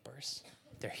just vapors.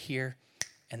 They're here,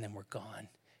 and then we're gone,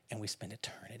 and we spend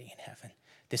eternity in heaven.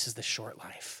 This is the short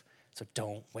life, so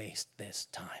don't waste this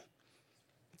time.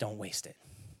 Don't waste it.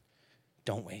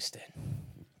 Don't waste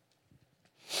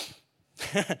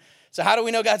it. So how do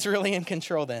we know God's really in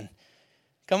control then?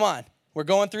 Come on. We're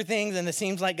going through things, and it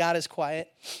seems like God is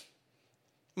quiet.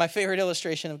 My favorite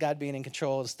illustration of God being in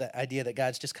control is the idea that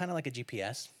God's just kind of like a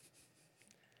GPS,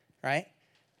 right?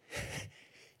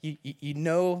 You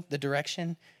know the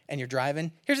direction and you're driving.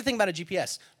 Here's the thing about a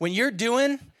GPS. When you're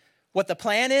doing what the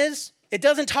plan is, it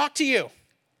doesn't talk to you.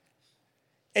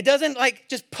 It doesn't like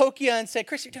just poke you and say,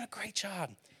 Chris, you're doing a great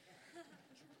job.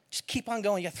 Just keep on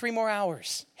going. You got 3 more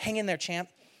hours. Hang in there, champ.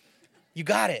 You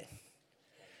got it.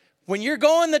 When you're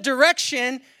going the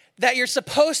direction that you're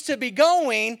supposed to be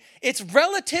going, it's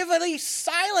relatively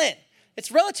silent. It's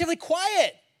relatively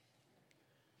quiet.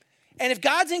 And if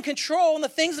God's in control and the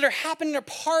things that are happening are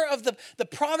part of the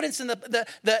providence and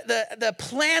the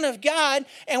plan of God,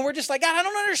 and we're just like, God, I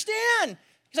don't understand.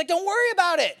 He's like, don't worry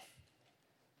about it.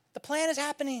 The plan is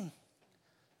happening.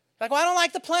 Like, well, I don't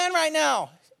like the plan right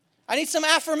now. I need some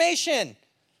affirmation.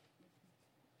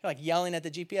 You're like yelling at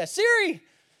the GPS, Siri,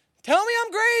 tell me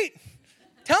I'm great.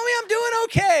 Tell me I'm doing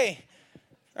okay,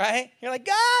 right? You're like,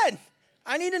 God,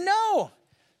 I need to know.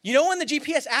 You know when the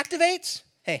GPS activates?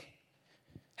 Hey,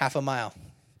 half a mile.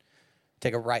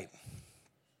 Take a right.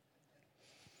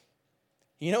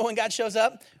 You know when God shows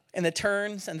up and the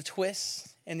turns and the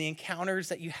twists and the encounters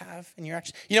that you have in your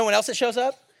action? You know when else it shows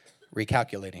up?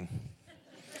 Recalculating.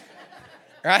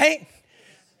 Right?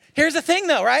 Here's the thing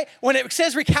though, right? When it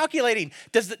says recalculating,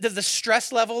 does the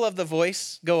stress level of the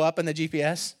voice go up in the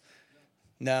GPS?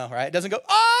 No, right? It doesn't go,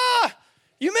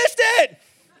 you missed it.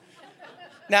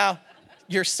 Now,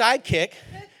 your sidekick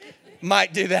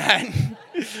might do that,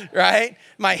 right?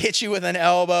 Might hit you with an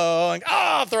elbow and,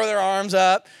 throw their arms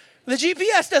up. The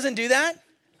GPS doesn't do that.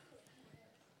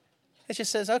 It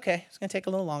just says, okay, it's going to take a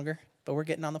little longer, but we're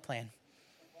getting on the plan.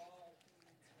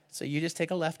 So you just take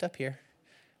a left up here,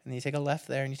 and then you take a left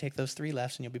there, and you take those 3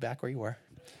 lefts, and you'll be back where you were.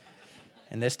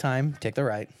 And this time, take the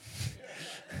right.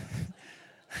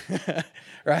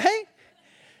 Right?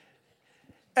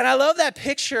 And I love that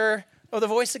picture of the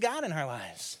voice of God in our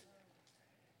lives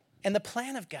and the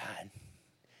plan of God.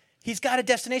 He's got a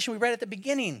destination. We read at the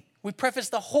beginning. We prefaced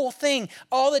the whole thing.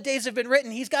 All the days have been written.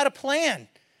 He's got a plan.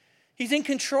 He's in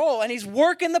control, and he's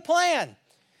working the plan.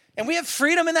 And we have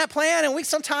freedom in that plan, and we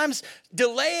sometimes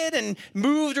delay it and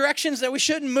move directions that we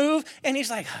shouldn't move. And he's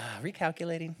like,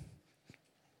 recalculating.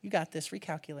 You got this,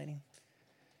 recalculating.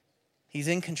 He's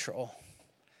in control.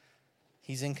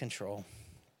 He's in control.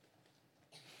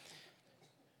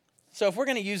 So if we're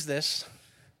going to use this,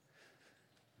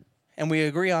 and we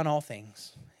agree on all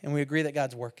things, and we agree that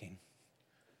God's working,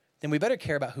 then we better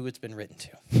care about who it's been written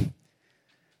to.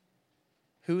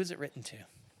 Who is it written to?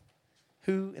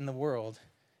 Who in the world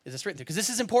is this written to? Because this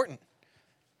is important.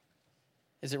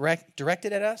 Is it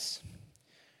directed at us?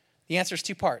 The answer is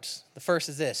 2 parts. The first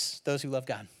is this: those who love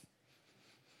God.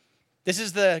 This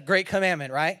is the great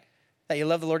commandment, right? That you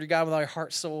love the Lord your God with all your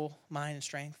heart, soul, mind, and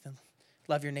strength, and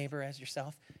love your neighbor as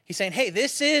yourself. He's saying, hey,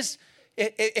 this is,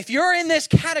 if you're in this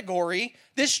category,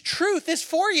 this truth is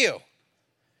for you.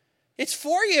 It's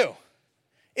for you.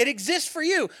 It exists for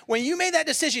you. When you made that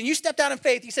decision, you stepped out in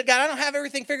faith. You said, God, I don't have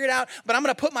everything figured out, but I'm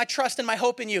going to put my trust and my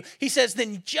hope in you. He says,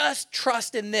 then just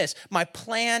trust in this. My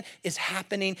plan is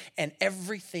happening, and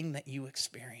everything that you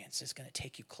experience is going to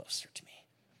take you closer to me.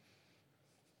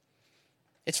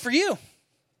 It's for you.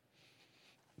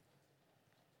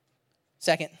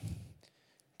 Second,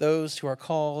 those who are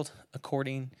called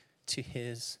according to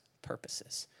his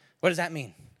purposes. What does that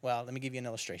mean? Well, let me give you an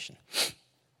illustration.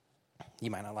 You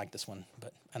might not like this one,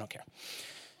 but I don't care,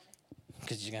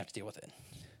 because you're going to have to deal with it.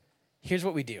 Here's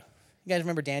what we do. You guys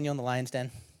remember Daniel in the lion's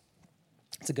den?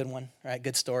 It's a good one, right?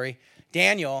 Good story.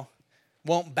 Daniel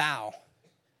won't bow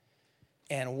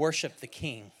and worship the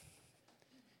king,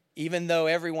 even though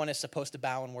everyone is supposed to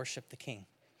bow and worship the king.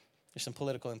 There's some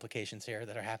political implications here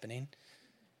that are happening,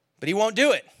 but he won't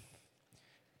do it.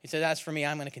 He said, as for me,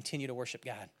 I'm going to continue to worship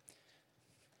God.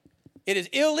 It is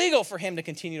illegal for him to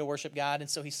continue to worship God, and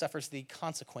so he suffers the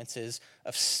consequences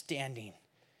of standing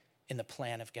in the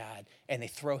plan of God, and they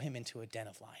throw him into a den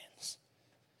of lions.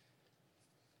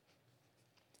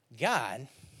 God,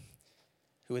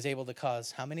 who is able to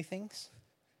cause how many things?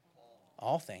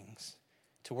 All things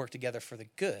to work together for the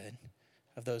good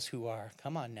of those who are,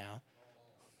 come on now,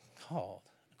 called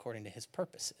according to his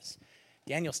purposes.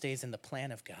 Daniel stays in the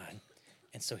plan of God,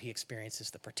 and so he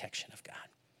experiences the protection of God.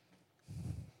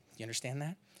 You understand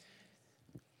that?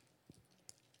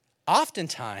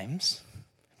 Oftentimes,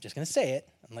 I'm just going to say it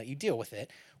and let you deal with it,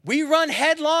 we run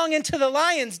headlong into the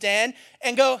lion's den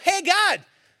and go, hey, God,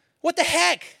 what the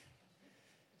heck?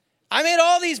 I made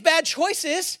all these bad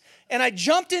choices, and I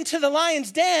jumped into the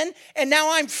lion's den, and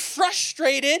now I'm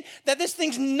frustrated that this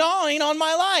thing's gnawing on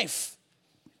my life.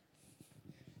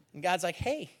 And God's like,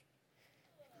 hey,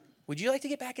 would you like to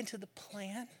get back into the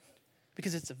plan?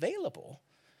 Because it's available.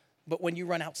 But when you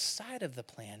run outside of the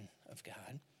plan of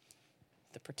God,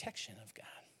 the protection of God.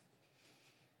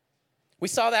 We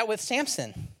saw that with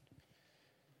Samson.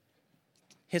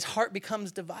 His heart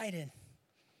becomes divided.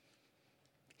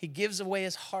 He gives away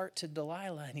his heart to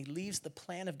Delilah, and he leaves the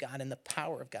plan of God and the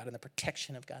power of God and the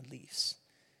protection of God leaves.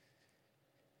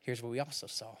 Here's what we also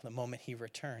saw. The moment he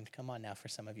returned, come on now for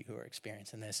some of you who are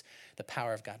experiencing this, the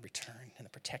power of God returned and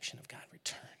the protection of God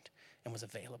returned and was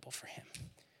available for him.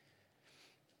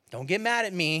 Don't get mad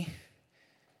at me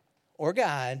or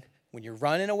God when you're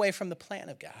running away from the plan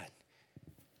of God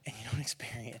and you don't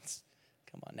experience,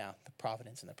 come on now, the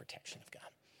providence and the protection of God.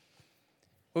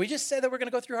 Well, we just said that we're going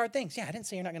to go through hard things. Yeah, I didn't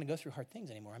say you're not going to go through hard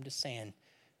things anymore. I'm just saying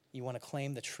you want to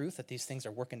claim the truth that these things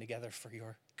are working together for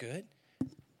your good.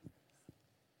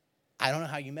 I don't know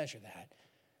how you measure that,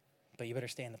 but you better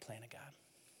stay in the plan of God.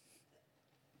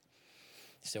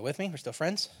 You still with me? We're still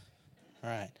friends? All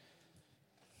right.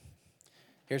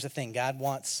 Here's the thing. God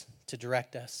wants to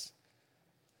direct us,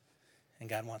 and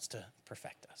God wants to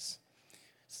perfect us.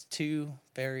 It's two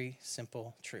very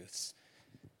simple truths.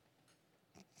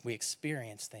 We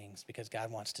experience things because God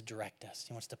wants to direct us.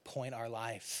 He wants to point our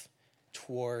life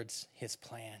towards his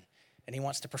plan. And he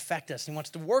wants to perfect us. He wants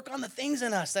to work on the things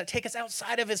in us that take us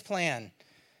outside of his plan.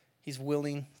 He's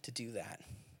willing to do that.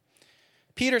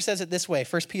 Peter says it this way,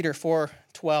 1 Peter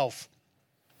 4:12.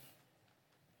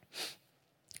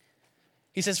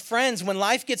 He says, friends, when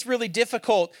life gets really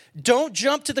difficult, don't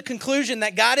jump to the conclusion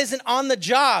that God isn't on the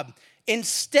job.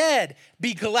 Instead,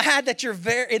 be glad that you're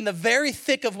in the very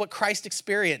thick of what Christ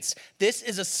experienced. This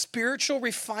is a spiritual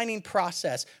refining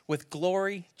process with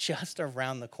glory just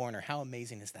around the corner. How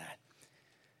amazing is that?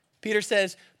 Peter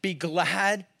says, be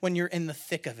glad when you're in the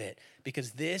thick of it,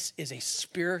 because this is a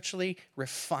spiritually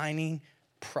refining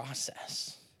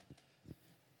process.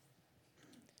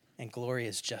 And glory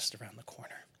is just around the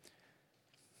corner.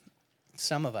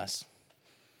 Some of us,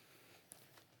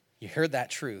 you heard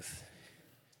that truth.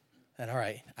 And all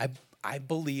right, I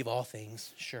believe all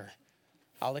things. Sure,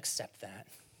 I'll accept that.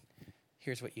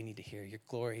 Here's what you need to hear. Your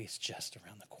glory is just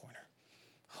around the corner.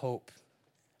 Hope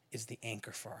is the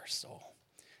anchor for our soul.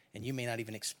 And you may not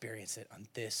even experience it on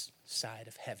this side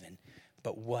of heaven,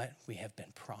 but what we have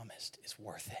been promised is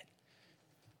worth it.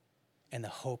 And the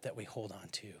hope that we hold on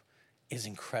to is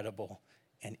incredible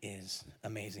and is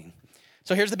amazing.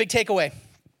 So here's the big takeaway.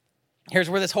 Here's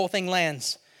where this whole thing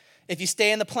lands. If you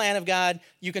stay in the plan of God,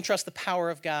 you can trust the power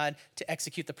of God to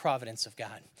execute the providence of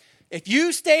God. If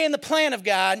you stay in the plan of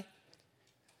God,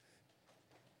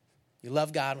 you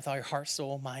love God with all your heart,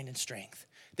 soul, mind, and strength,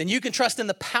 then you can trust in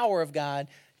the power of God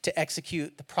to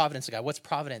execute the providence of God. What's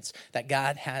providence? That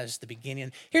God has the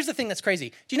beginning. Here's the thing that's crazy.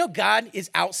 Do you know God is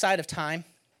outside of time?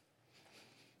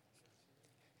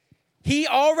 He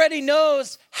already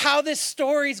knows how this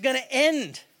story is going to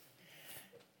end.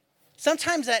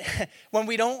 Sometimes when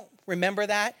we don't remember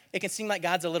that, it can seem like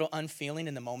God's a little unfeeling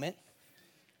in the moment,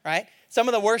 right? Some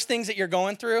of the worst things that you're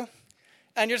going through,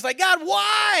 and you're just like, God,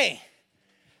 why?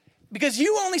 Because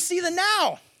you only see the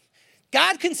now.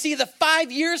 God can see the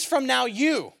 5 years from now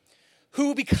you.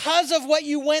 who, because of what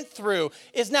you went through,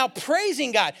 is now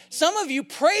praising God. Some of you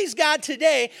praise God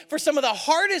today for some of the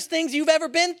hardest things you've ever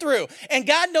been through. And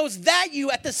God knows that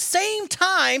you at the same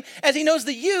time as he knows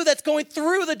the you that's going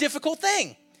through the difficult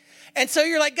thing. And so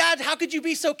you're like, God, how could you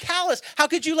be so callous? How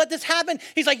could you let this happen?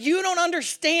 He's like, you don't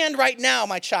understand right now,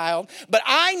 my child, but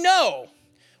I know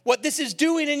what this is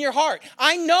doing in your heart.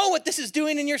 I know what this is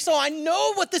doing in your soul. I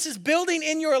know what this is building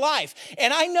in your life.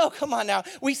 And I know, come on now,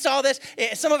 we saw this.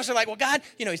 Some of us are like, well, God,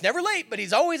 he's never late, but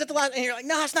he's always at the last. And you're like,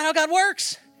 no, that's not how God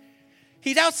works.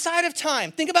 He's outside of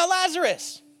time. Think about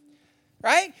Lazarus,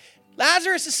 right?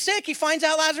 Lazarus is sick. He finds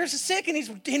out Lazarus is sick, and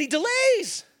he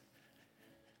delays.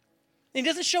 And he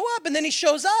doesn't show up, and then he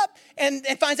shows up and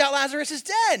finds out Lazarus is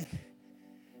dead.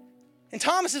 And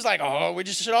Thomas is like, oh, we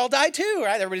just should all die too,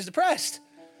 right? Everybody's depressed.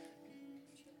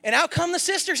 And out come the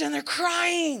sisters, and they're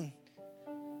crying.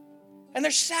 And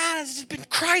they're sad. There's been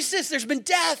crisis. There's been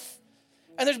death.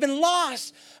 And there's been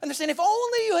loss. And they're saying, if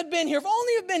only you had been here. If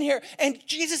only you had been here. And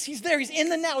Jesus, he's there. He's in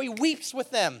the now. He weeps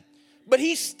with them. But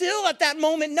he still at that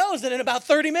moment knows that in about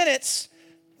 30 minutes,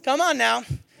 come on now,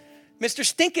 Mr.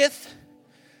 Stinketh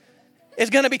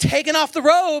is going to be taking off the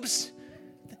robes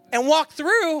and walk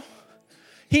through.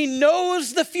 He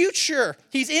knows the future.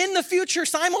 He's in the future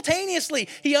simultaneously.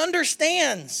 He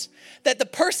understands that the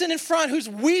person in front who's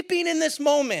weeping in this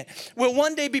moment will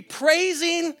one day be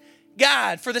praising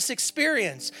God for this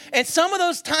experience. And some of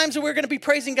those times that we're going to be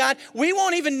praising God, we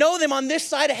won't even know them on this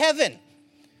side of heaven.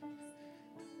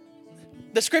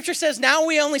 The scripture says now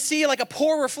we only see like a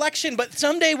poor reflection, but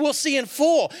someday we'll see in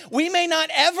full. We may not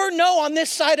ever know on this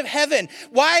side of heaven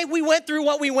why we went through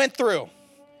what we went through.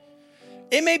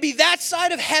 It may be that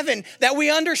side of heaven that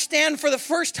we understand for the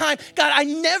first time. God, I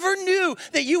never knew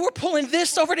that you were pulling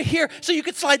this over to here so you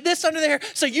could slide this under there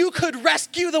so you could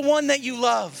rescue the one that you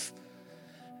love.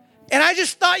 And I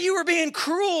just thought you were being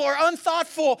cruel or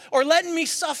unthoughtful or letting me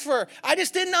suffer. I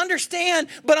just didn't understand.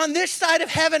 But on this side of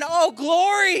heaven, oh,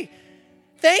 glory.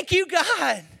 Thank you,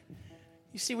 God.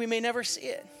 You see, we may never see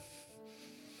it.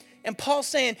 And Paul's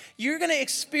saying, you're going to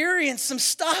experience some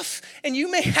stuff and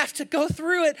you may have to go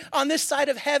through it on this side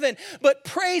of heaven. But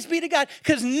praise be to God,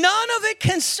 because none of it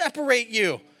can separate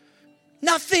you.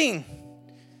 Nothing.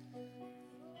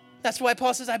 That's why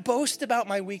Paul says, I boast about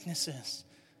my weaknesses.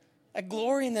 I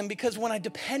glory in them because when I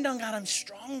depend on God, I'm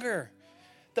stronger.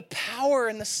 The power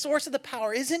and the source of the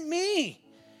power isn't me.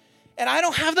 And I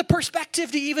don't have the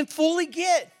perspective to even fully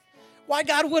get why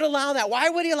God would allow that. Why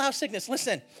would he allow sickness?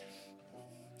 Listen.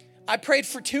 I prayed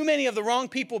for too many of the wrong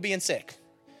people being sick.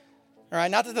 All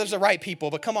right, not that there's the right people,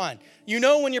 but come on. You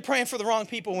know when you're praying for the wrong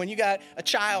people, when you got a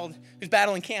child who's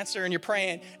battling cancer and you're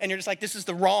praying and you're just like, this is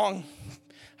the wrong.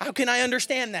 How can I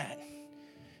understand that?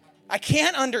 I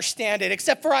can't understand it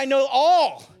except for I know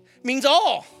all means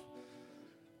all.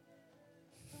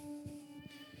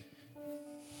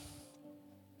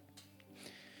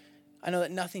 I know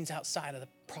that nothing's outside of the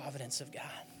providence of God.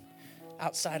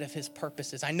 Outside of his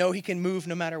purposes. I know he can move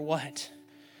no matter what.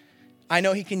 I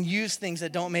know he can use things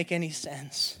that don't make any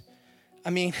sense.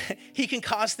 I mean, he can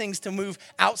cause things to move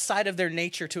outside of their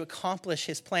nature to accomplish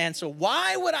his plan. So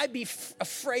why would I be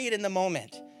afraid in the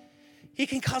moment? He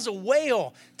can cause a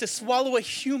whale to swallow a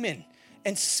human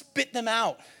and spit them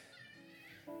out.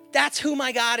 That's who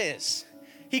my God is.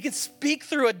 He can speak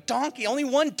through a donkey. Only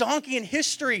one donkey in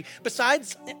history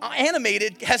besides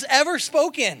animated has ever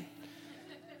spoken.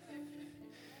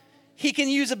 He can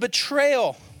use a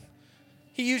betrayal.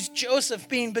 He used Joseph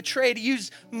being betrayed. He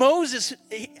used Moses.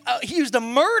 He used a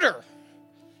murder.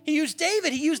 He used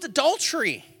David. He used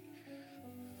adultery.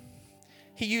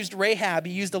 He used Rahab.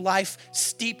 He used a life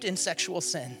steeped in sexual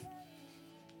sin.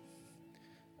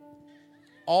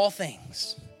 All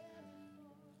things,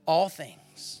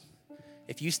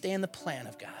 if you stay in the plan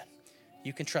of God,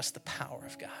 you can trust the power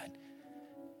of God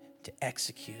to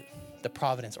execute the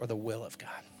providence or the will of God.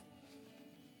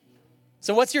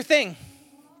 So what's your thing?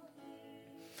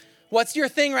 What's your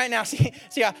thing right now? See,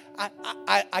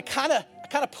 I kind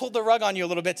of pulled the rug on you a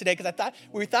little bit today because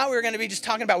we thought we were going to be just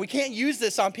talking about we can't use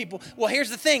this on people. Well,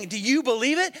 here's the thing. Do you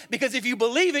believe it? Because if you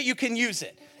believe it, you can use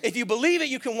it. If you believe it,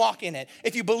 you can walk in it.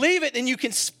 If you believe it, then you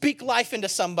can speak life into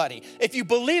somebody. If you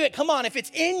believe it, come on, if it's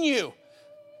in you,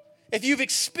 if you've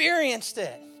experienced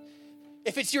it,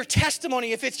 if it's your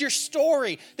testimony, if it's your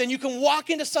story, then you can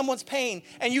walk into someone's pain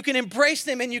and you can embrace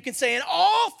them and you can say, in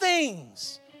all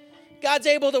things, God's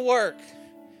able to work.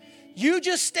 You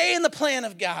just stay in the plan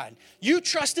of God. You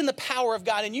trust in the power of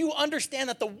God and you understand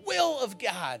that the will of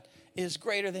God is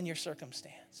greater than your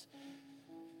circumstance.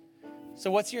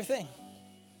 So what's your thing?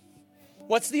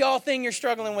 What's the all thing you're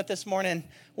struggling with this morning?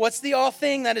 What's the all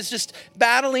thing that is just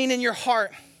battling in your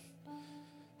heart?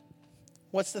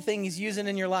 What's the thing he's using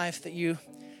in your life that you're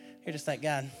just like,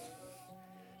 God,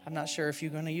 I'm not sure if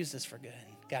you're going to use this for good.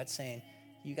 God's saying,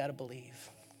 you got to believe.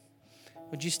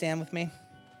 Would you stand with me?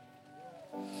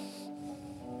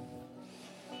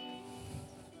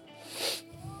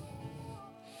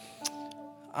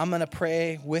 I'm going to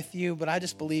pray with you, but I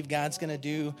just believe God's going to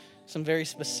do some very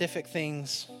specific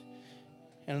things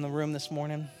in the room this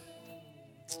morning.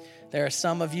 There are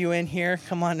some of you in here,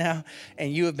 come on now,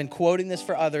 and you have been quoting this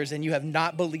for others and you have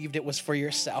not believed it was for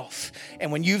yourself.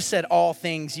 And when you've said all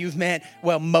things, you've meant,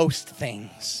 well, most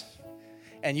things.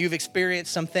 And you've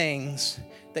experienced some things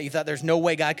that you thought there's no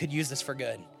way God could use this for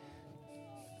good.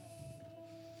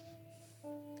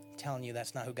 I'm telling you,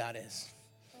 that's not who God is.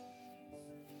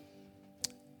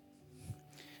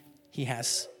 He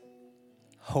has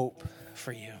hope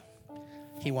for you.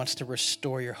 He wants to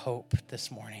restore your hope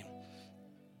this morning.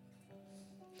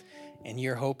 And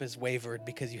your hope is wavered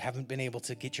because you haven't been able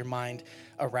to get your mind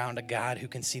around a God who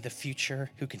can see the future,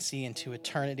 who can see into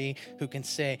eternity, who can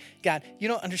say, God, you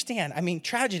don't understand. I mean,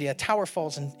 tragedy, a tower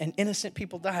falls and innocent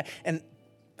people die. And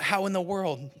how in the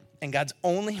world? And God's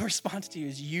only response to you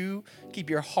is you keep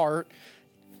your heart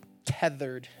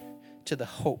tethered to the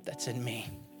hope that's in me.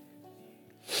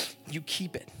 You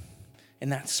keep it in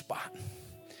that spot.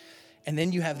 And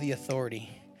then you have the authority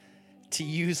to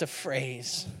use a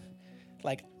phrase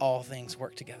all things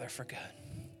work together for good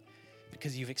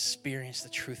because you've experienced the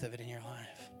truth of it in your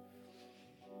life.